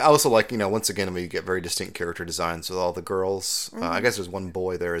also like, once again, we get very distinct character designs with all the girls. I guess there's one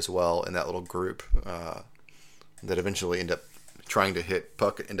boy there as well in that little group that eventually end up trying to hit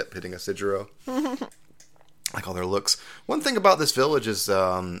Puck, end up hitting Isidro. Like all their looks. One thing about this village is,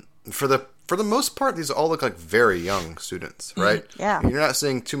 for the most part, these all look like very young students, right? Yeah. You're not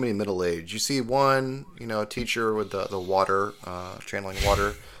seeing too many middle age. You see one, teacher with the water, channeling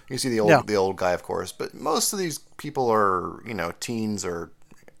water. You see the old guy, of course, but most of these people are, teens or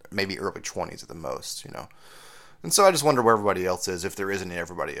maybe early 20s at the most, And so I just wonder where everybody else is, if there isn't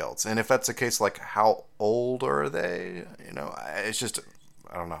everybody else. And if that's the case, like, how old are they? It's just,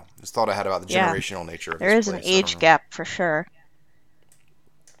 I don't know. Just thought I had about the generational nature of this place. There is an age gap for sure.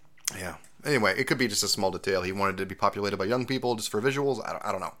 Yeah. Anyway, it could be just a small detail. He wanted to be populated by young people just for visuals.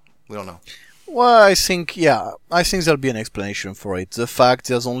 I don't know. We don't know. Well, I think there'll be an explanation for it. The fact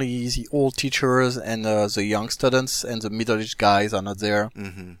there's only the old teachers and the young students and the middle-aged guys are not there.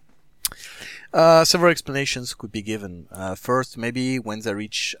 Mm-hmm. Several explanations could be given. First, maybe when they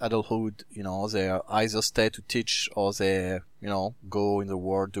reach adulthood, they either stay to teach or they, go in the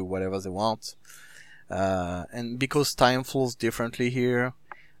world, do whatever they want. And because time flows differently here,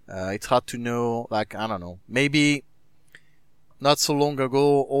 it's hard to know, I don't know, maybe not so long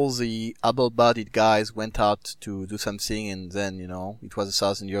ago, all the able-bodied guys went out to do something, and then, it was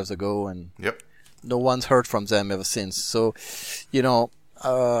 1,000 years ago, and no one's heard from them ever since. So,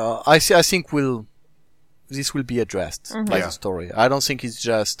 I think this will be addressed by the story. I don't think it's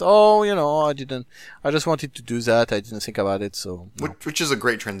just, I just wanted to do that, I didn't think about it, so. No. Which is a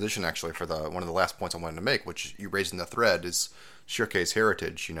great transition, actually, for one of the last points I wanted to make, which you raised in the thread, is Shirke's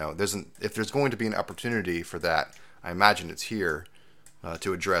heritage. If there's going to be an opportunity for that, I imagine it's here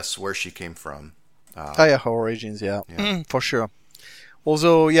to address where she came from. Her origins, for sure.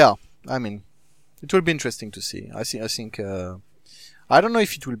 Although, it will be interesting to see. I think. I don't know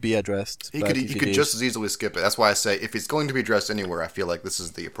if it will be addressed. He could just as easily skip it. That's why I say if it's going to be addressed anywhere, I feel like this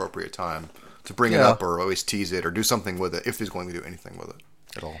is the appropriate time to bring it up or always tease it or do something with it if he's going to do anything with it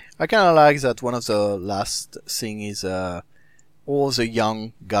at all. I kind of like that one of the last thing is all the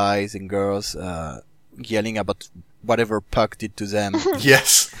young guys and girls yelling about whatever Puck did to them.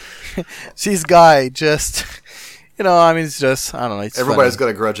 Yes. This guy just, it's just, I don't know. It's Everybody's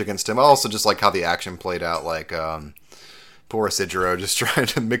funny. got a grudge against him. I also just like how the action played out. Like, poor Isidro just trying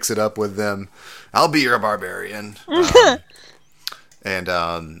to mix it up with them. I'll be your barbarian.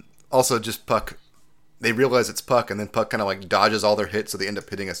 And also just Puck. They realize it's Puck, and then Puck kind of dodges all their hits, so they end up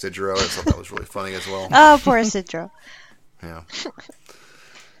hitting Isidro. I thought that was really funny as well. Oh, poor Isidro. Yeah.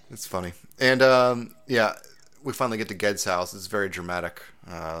 It's funny. And, we finally get to Ged's house. It's very dramatic.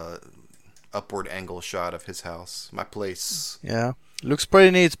 Upward angle shot of his house. My place. Yeah. Looks pretty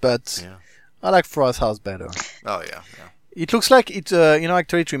neat, but I like Fro's house better. Oh, yeah. It looks like it,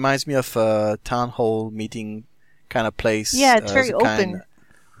 actually it reminds me of a town hall meeting kind of place. Yeah, it's very open.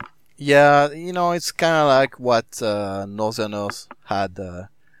 It's kind of like what Northerners had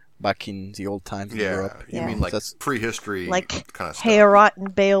back in the old times in Europe. You mean that's prehistory kind of stuff. Heorot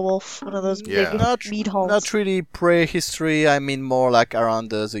and Beowulf, one of those big mead halls. Not really prehistory, I mean more like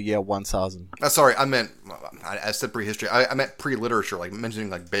around the year 1000. Sorry, I said prehistory. I meant pre-literature,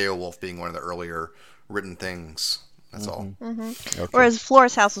 mentioning Beowulf being one of the earlier written things. That's all. Mm-hmm. Okay. Whereas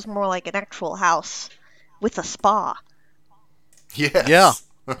Flora's house was more like an actual house with a spa. Yes. Yeah.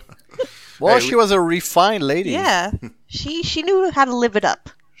 Well, she was a refined lady. Yeah. She knew how to live it up.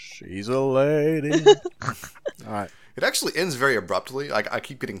 She's a lady. All right. It actually ends very abruptly. Like I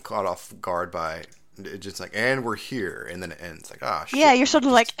keep getting caught off guard by it, just like, and we're here, and then it ends. Like, ah, shit. Yeah, you're sort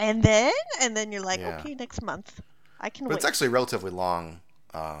of like, and then you're like, Yeah. okay, next month. I can But wait. it's actually a relatively long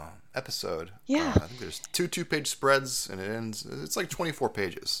episode. Yeah. I think there's two 2-page spreads, and it ends. It's like 24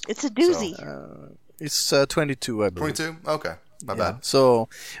 pages. It's a doozy. It's 22, I believe. 22? Okay, my Yeah. bad. So,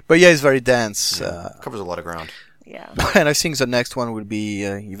 but yeah, it's very dense. Covers a lot of ground. Yeah. And I think the next one will be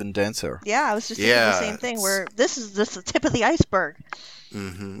even denser. Yeah, I was just thinking the same thing. Where this is just the tip of the iceberg.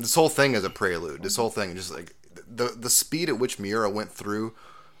 Mm-hmm. This whole thing is a prelude. This whole thing, just like the speed at which Miura went through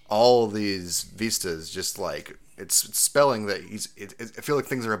all these vistas, just like it's spelling that I feel like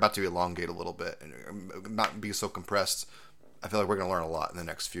things are about to elongate a little bit and not be so compressed. I feel like we're going to learn a lot in the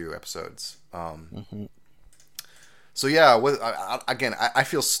next few episodes. So yeah, I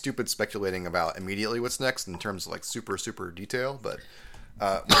feel stupid speculating about immediately what's next in terms of like super detail, but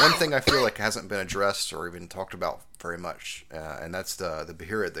one thing I feel like hasn't been addressed or even talked about very much, and that's the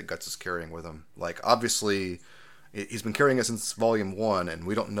Beherit that Guts is carrying with him. Like obviously, he's been carrying it since Volume 1, and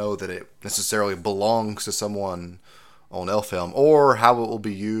we don't know that it necessarily belongs to someone on Elfhelm, or how it will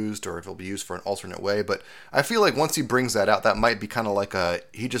be used, or if it'll be used for an alternate way. But I feel like once he brings that out, that might be kind of like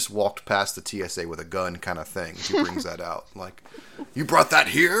he just walked past the TSA with a gun kind of thing. If he brings that out, like, you brought that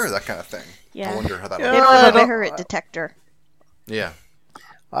here, that kind of thing. Yeah. I wonder how that. They will don't have a Beherit detector. Yeah.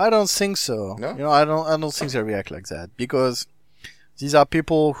 I don't think so. No? I don't think they react like that, because these are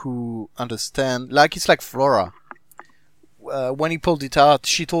people who understand. Like, it's like Flora. When he pulled it out,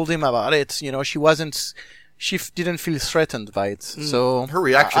 she told him about it. She didn't feel threatened by it. So her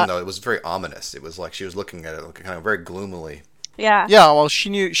reaction, though, it was very ominous. It was like she was looking at it kind of very gloomily. Yeah. Yeah, well, she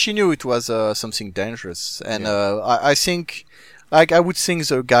knew it was something dangerous, and I think, like, I would think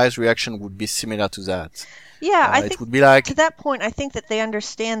the guy's reaction would be similar to that. Yeah, I It think would be like, to that point, I think that they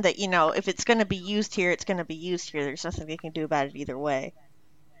understand that, if it's going to be used here, it's going to be used here. There's nothing they can do about it either way.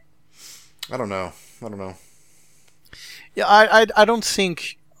 I don't know. yeah, I don't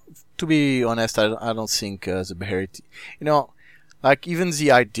think, to be honest, I don't think the Beherit, like, even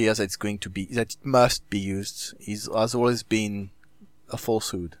the idea that that it must be used has always been a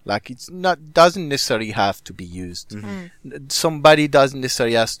falsehood. Like, doesn't necessarily have to be used. Mm-hmm. Somebody doesn't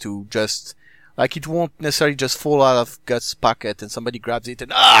necessarily have to just, like, it won't necessarily just fall out of Guts' pocket and somebody grabs it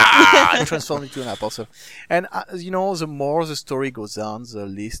and and transforms it into an apple. So, and the more the story goes on, the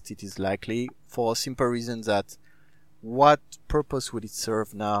least it is likely, for a simple reason that what purpose would it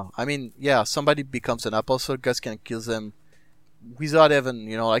serve now? I mean, yeah, somebody becomes an apostle, Guts can kill them without even,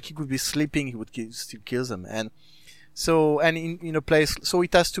 like, he could be sleeping, he would still kill them. And so, and in a place, so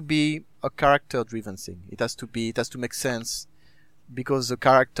it has to be a character-driven thing. It has to make sense, because the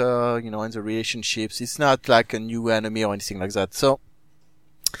character, and the relationships, it's not like a new enemy or anything like that. So,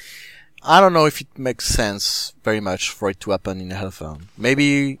 I don't know if it makes sense very much for it to happen in Hellfire.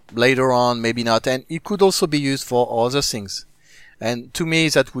 Maybe later on, maybe not. And it could also be used for other things. And to me,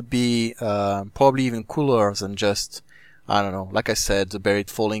 that would be probably even cooler than just, I don't know, like I said, the Beherit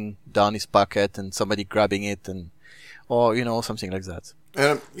falling down his pocket and somebody grabbing it, or something like that.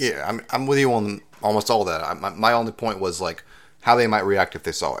 Yeah, I'm with you on almost all that. My only point was, like, how they might react if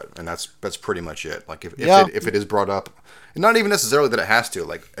they saw it, and that's pretty much it. Like, if it is brought up, and not even necessarily that it has to.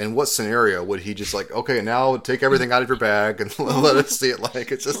 Like, in what scenario would he just, like, okay, now take everything out of your bag and let us see it?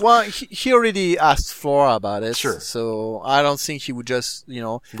 Like, it's just, well, he already asked Flora about it, sure. So I don't think he would just,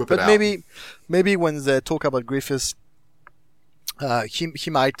 Whip but it out. maybe when they talk about Griffiths, he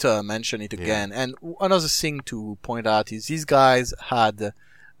might mention it again. And another thing to point out is these guys had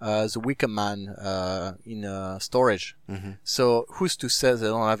the Wicker Man in storage. Mm-hmm. So who's to say they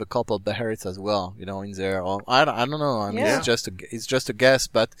don't have a couple of Beherits as well, in there? Or I don't know. I mean, Yeah. it's just a guess,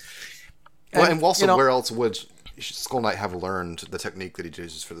 but. And also, where else would Skull Knight have learned the technique that he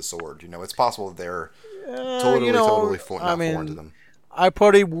uses for the sword? It's possible that they're totally not foreign to them.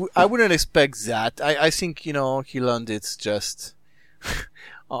 I wouldn't expect that. I think, he learned it's just,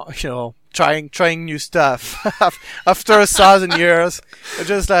 trying new stuff after 1,000 years.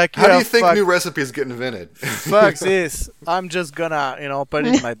 Just like, How do you think new recipes get invented? fuck this. I'm just gonna, put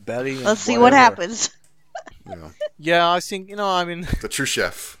it in my belly. And Let's see what happens. Yeah, I think, The true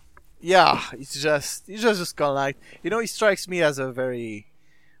chef. yeah, it's just kind of like, he strikes me as a very,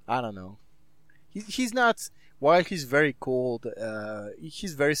 I don't know. He's not, while he's very cold,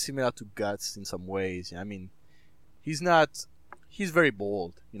 he's very similar to Guts in some ways. I mean, he's very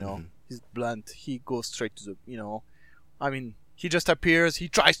bold, Mm-hmm. He's blunt. He goes straight to the, he just appears, he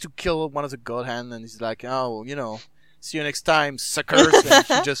tries to kill one of the God Hand, and he's like, oh, see you next time, suckers, and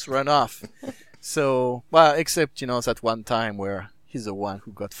he just run off. So, well, except, that one time where he's the one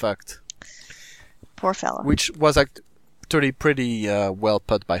who got fucked. Poor fella. Which was actually pretty well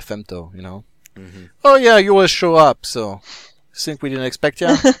put by Femto, you know. Mm-hmm. Oh yeah, you always show up, so think we didn't expect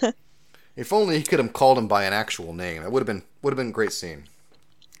you. If only he could have called him by an actual name. It would have been a great scene.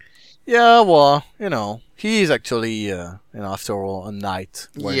 Yeah, well, you know, he is actually, you know, after all, a knight.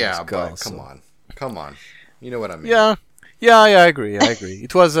 Yeah, skull, but come on. You know what I mean? Yeah, I agree.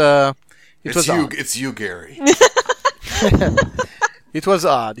 It was It's odd. It's you, Gary. It was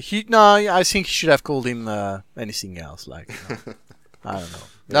odd. I think he should have called him anything else, like, you know, I don't know,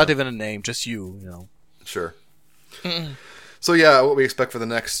 not even a name, just you know. Sure. So yeah, what we expect for the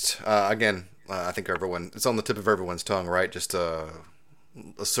next, again, I think it's on the tip of everyone's tongue, right? Just a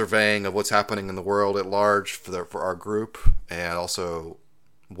surveying of what's happening in the world at large for our group, and also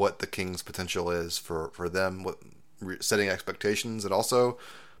what the king's potential is for them, setting expectations, and also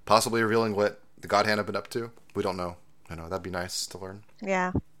possibly revealing what the God Hand have been up to. We don't know. I know that'd be nice to learn.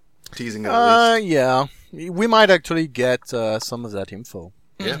 Yeah. Teasing it at least. Yeah, we might actually get some of that info.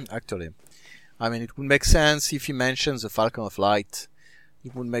 Yeah. Actually, I mean, it would make sense if he mentions the Falcon of Light.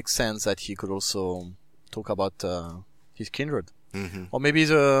 It would make sense that he could also talk about his kindred. Mm-hmm. Or maybe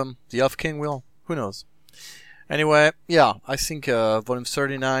the Elf King will. Who knows? Anyway, yeah, I think volume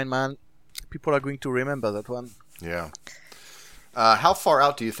 39, man, people are going to remember that one. Yeah. How far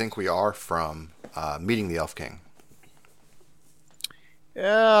out do you think we are from meeting the Elf King?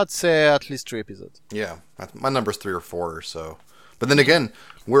 Yeah, I'd say at least 3 episodes. Yeah, my number's 3 or 4 or so. But then again,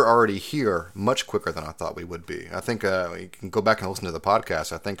 we're already here much quicker than I thought we would be. I think you can go back and listen to the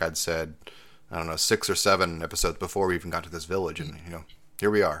podcast. I think I'd said, I don't know, 6 or 7 episodes before we even got to this village, and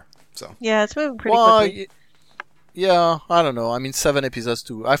here we are. So Yeah, it's moving pretty quickly. Yeah, I don't know. I mean, 7 episodes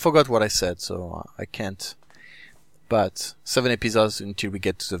too. I forgot what I said, so I can't. But 7 episodes until we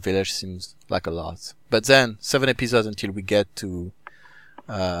get to the village seems like a lot. But then 7 episodes until we get to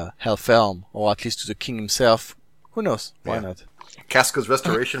Helfelm, or at least to the king himself. Who knows? Why not? Casca's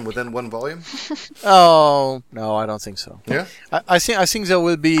restoration within 1 volume? Oh no, I don't think so. Yeah. I think there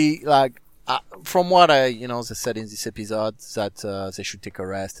will be like from what they said in this episode that they should take a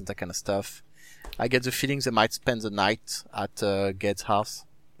rest and that kind of stuff. I get the feeling they might spend the night at Ged's house.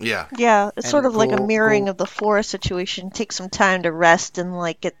 Yeah. Yeah, it's And sort of like a go- mirroring go- of the forest situation. Take some time to rest and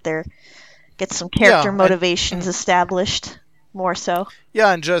like get some character and- motivations established more so.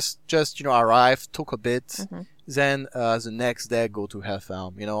 Yeah, and just arrive, talk a bit, Mhm. then the next day go to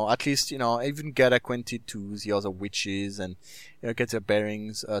Helfelm. At least even get acquainted to the other witches and get their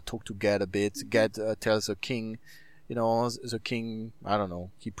bearings, talk to Ged a bit. Ged tells the king, the king, I don't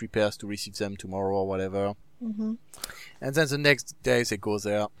know, he prepares to receive them tomorrow or whatever. Hmm. And then the next day they go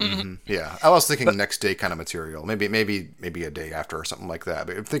there. Mhm. Yeah. I was thinking next day kind of material. Maybe a day after or something like that.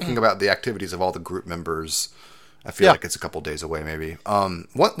 But thinking about the activities of all the group members, I feel like it's a couple days away, maybe.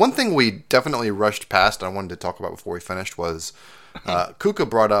 One thing we definitely rushed past, and I wanted to talk about before we finished, was Kuka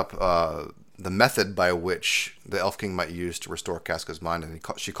brought up the method by which the Elf King might use to restore Casca's mind, and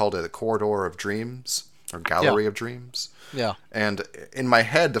she called it a corridor of dreams, or gallery of dreams. Yeah. And in my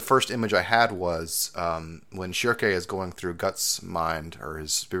head, the first image I had was when Shirke is going through Guts' mind, or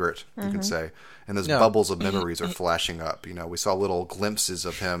his spirit, you could say, and those bubbles of memories are flashing up. We saw little glimpses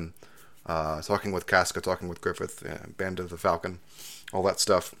of him talking with Casca, talking with Griffith, Band of the Falcon, all that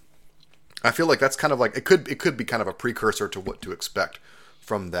stuff. I feel like that's kind of like it could be kind of a precursor to what to expect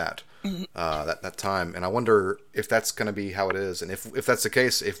from that that time, and I wonder if that's going to be how it is, and if that's the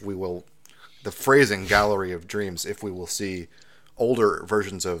case, if we will, the phrasing "gallery of dreams," if we will see older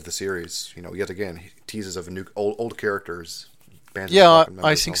versions of the series, yet again teases of new old characters. Band of the Falcon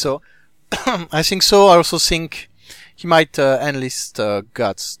members, I think so. I think so. I also think he might enlist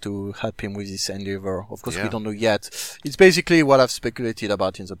Guts to help him with this endeavor. Of course, we don't know yet. It's basically what I've speculated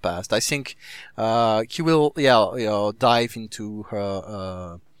about in the past. I think he will, dive into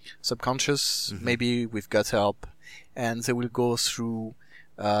her subconscious, maybe with Guts' help, and they will go through,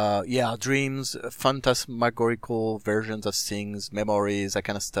 dreams, phantasmagorical versions of things, memories, that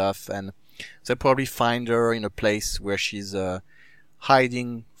kind of stuff, and they'll probably find her in a place where she's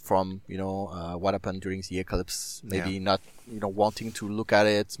hiding from what happened during the eclipse, maybe not wanting to look at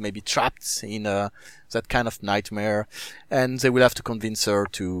it, maybe trapped in that kind of nightmare, and they will have to convince her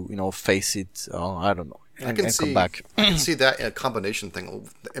to face it. I don't know, and come back. I can see that in a combination thing.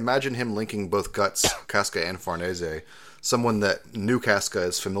 Imagine him linking both Guts, Casca, and Farnese, someone that new Casca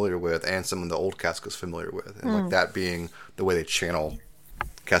is familiar with, and someone the old Casca is familiar with, and like that being the way they channel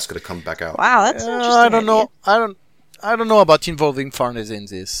Casca to come back out. Wow, that's an interesting I don't idea. know. I don't know about involving Farnese in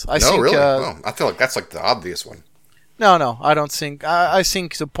this. I think, really? I feel like that's like the obvious one. No, I don't think. I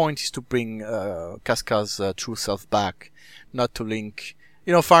think the point is to bring Casca's true self back, not to link.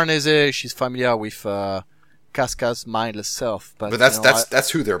 Farnese, she's familiar with Casca's mindless self, but that's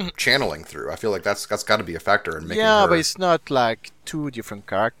who they're channeling through. I feel like that's got to be a factor in making. Yeah, her... but it's not like two different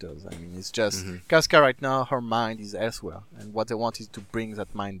characters. I mean, it's just Casca right now. Her mind is elsewhere, and what they want is to bring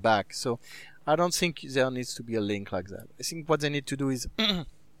that mind back. So, I don't think there needs to be a link like that. I think what they need to do is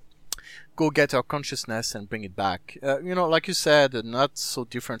go get her consciousness and bring it back. Like you said, not so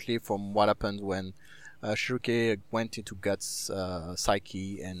differently from what happened when Shiruke went into Guts'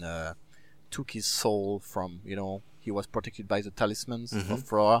 psyche and took his soul from, he was protected by the talismans of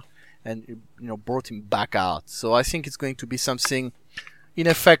Flora and, brought him back out. So I think it's going to be something in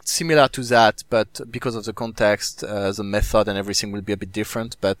effect similar to that, but because of the context, the method and everything will be a bit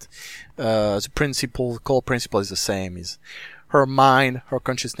different. But the core principle is the same, is her mind, her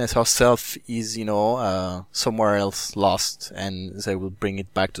consciousness, herself is, somewhere else lost, and they will bring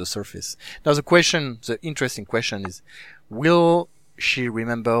it back to the surface. Now the interesting question is, will she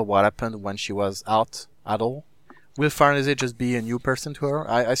remember what happened when she was out at all? Will Farnese just be a new person to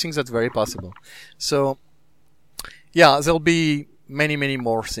her? I think that's very possible. So, yeah, there'll be many, many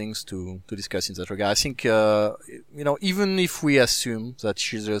more things to discuss in that regard. I think, even if we assume that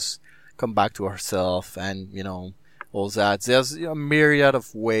she's just come back to herself and, all that, there's a myriad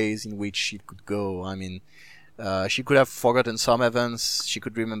of ways in which she could go. I mean, she could have forgotten some events, she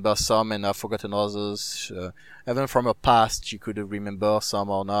could remember some and have forgotten others. Even from her past, she could remember some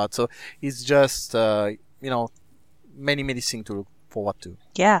or not. So it's just, many, many things to look forward to.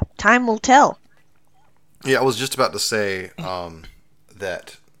 Yeah, time will tell. Yeah, I was just about to say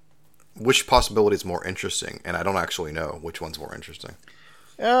that which possibility is more interesting, and I don't actually know which one's more interesting.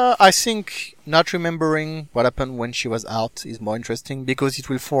 I think not remembering what happened when she was out is more interesting, because it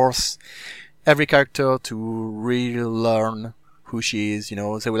will force every character to relearn who she is. They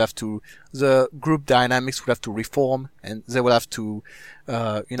will have to, the group dynamics will have to reform, and they will have to,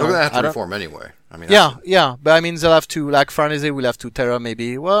 they're gonna have to reform anyway. I mean, yeah, but I mean, they'll have to, like Farnese will have to tell her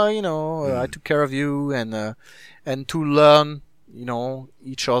maybe, well, I took care of you, and to learn,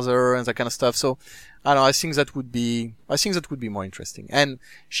 each other and that kind of stuff. So, I don't know, I think that would be more interesting. And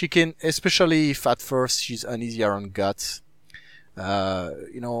she can, especially if at first she's uneasy around Guts,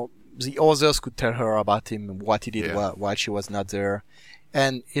 the others could tell her about him, what he did while she was not there.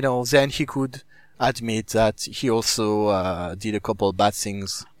 And, then he could admit that he also, did a couple of bad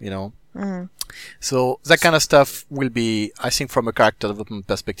things, So that kind of stuff will be, I think from a character development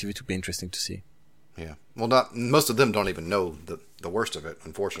perspective, it would be interesting to see. Yeah. Well, most of them don't even know the worst of it,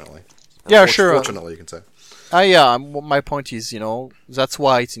 unfortunately. Sure. Fortunately, you can say. My point is, that's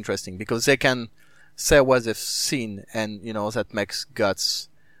why it's interesting, because they can say what they've seen, and, that makes Guts'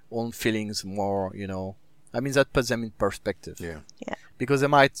 own feelings more, that puts them in perspective. Yeah. Because they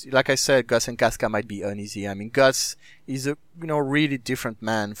might, like I said, Gus and Casca might be uneasy. I mean, Gus is a, really different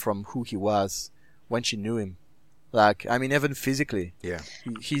man from who he was when she knew him. Like, I mean, even physically. Yeah.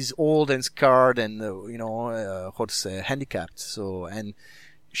 He's old and scarred and, handicapped. So, and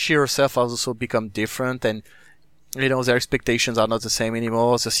she herself has also become different, and their expectations are not the same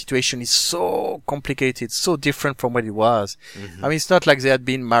anymore. The situation is so complicated, so different from what it was. I mean, it's not like they had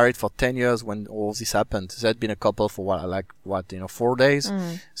been married for 10 years when all this happened. They had been a couple for 4 days.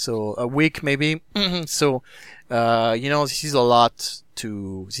 So a week maybe. So, this is a lot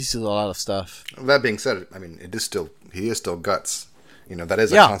of stuff. That being said, I mean, he is still Guts. That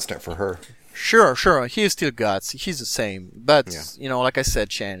is a constant for her. Sure. He is still Guts. He's the same. But, like I said,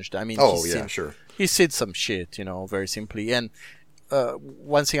 changed. I mean, sure. He said some shit, very simply. And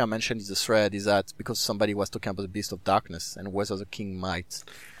one thing I mentioned in the thread is that because somebody was talking about the Beast of Darkness and whether the king might.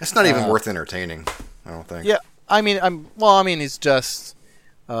 It's not even worth entertaining, I don't think. Yeah, I mean, it's just,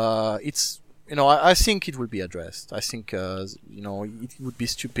 it's, I think it will be addressed. I think, it would be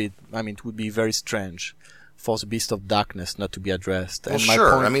stupid. I mean, it would be very strange for the Beast of Darkness not to be addressed. Well,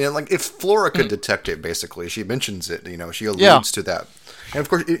 sure. I mean, like, if Flora could detect it, basically, she mentions it, she alludes to that. And of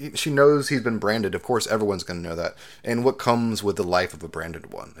course, she knows he's been branded. Of course, everyone's going to know that. And what comes with the life of a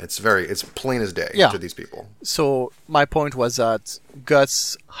branded one? It's plain as day to these people. So my point was that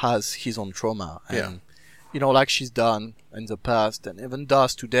Guts has his own trauma, and like she's done in the past, and even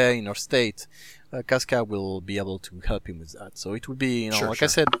does today in her state. Casca will be able to help him with that. So it will be, I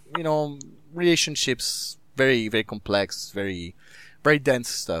said, relationships very, very complex, very, very dense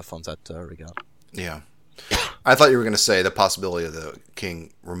stuff on that regard. Yeah. I thought you were going to say the possibility of the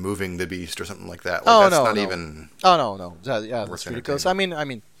king removing the beast or something like that. Like, no. Even. Oh no. That's ridiculous. I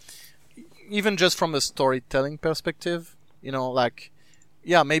mean, even just from a storytelling perspective,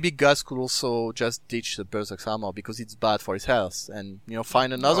 yeah, maybe Gus could also just ditch the Berserk's armor because it's bad for his health, and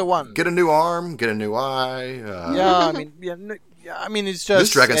find another one. Get a new arm, get a new eye. Yeah, I mean, it's just This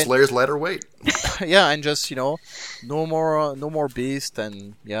Dragon Slayer's lighter weight. yeah, and just no more beast,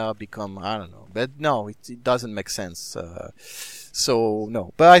 and become, I don't know, but no, it doesn't make sense. So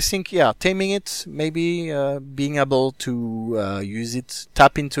no, but I think taming it, maybe being able to use it,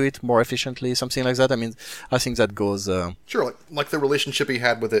 tap into it more efficiently, something like that. I mean, I think that goes. Sure, like the relationship he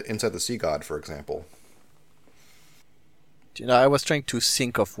had with it inside the Sea God, for example. I was trying to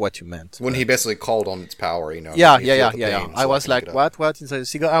think of what you meant. When he basically called on its power, Yeah. I was like, what inside the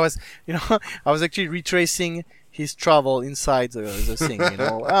Sea God? I was, I was actually retracing his travel inside the thing,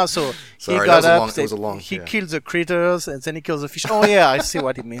 So sorry, he got up, he killed the critters, and then he kills the fish. Oh yeah, I see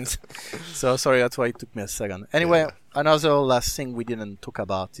what it means. So sorry, that's why it took me a second. Anyway, another last thing we didn't talk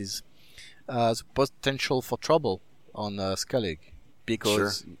about is the potential for trouble on Skellig.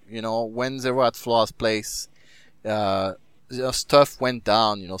 Because, when they were at Flora's place, stuff went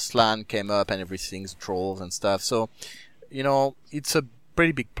down, Slan came up and everything, trolls and stuff. So, it's a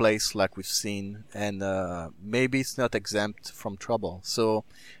pretty big place like we've seen, and maybe it's not exempt from trouble. So,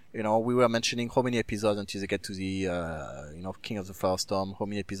 we were mentioning how many episodes until they get to the King of the Firestorm, how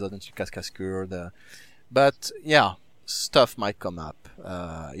many episodes until Cascascure, but stuff might come up.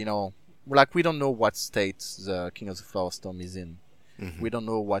 Like we don't know what state the King of the Firestorm is in. We don't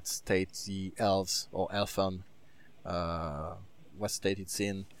know what state the elves or Elfan, what state it's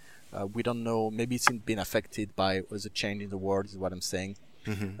in. We don't know. Maybe it's been affected by the change in the world, is what I'm saying.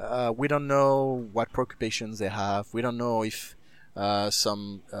 We don't know what preoccupations they have. We don't know if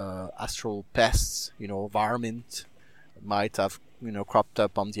some astral pests, varmint, might have, cropped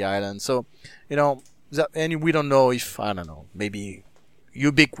up on the island. So, and we don't know if, I don't know, maybe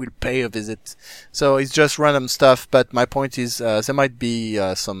Ubik will pay a visit. So it's just random stuff. But my point is, there might be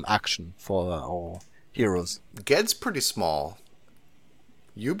some action for our heroes. Ged's pretty small.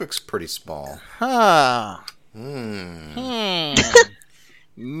 Ubik's pretty small.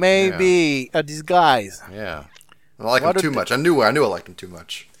 Maybe a disguise. Yeah. I like him too much. I knew I liked him too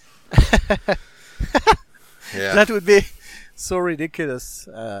much. Yeah. That would be so ridiculous.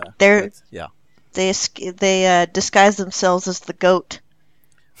 They disguise themselves as the goat.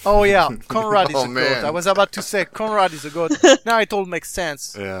 Oh yeah, Conrad is a man. goat. I was about to say Conrad is a goat. Now it all makes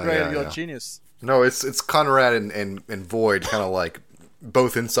sense. You're a genius. No, it's Conrad and Void, kind of like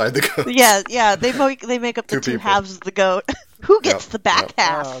both inside the goat. Yeah. They make up the two halves of the goat. Who gets the back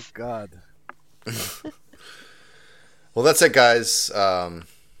half? Oh God. Well, that's it, guys.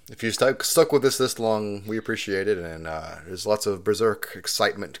 If you stuck with us this long, we appreciate it, and there's lots of Berserk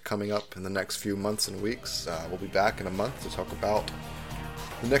excitement coming up in the next few months and weeks. We'll be back in a month to talk about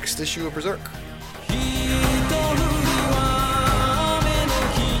the next issue of Berserk.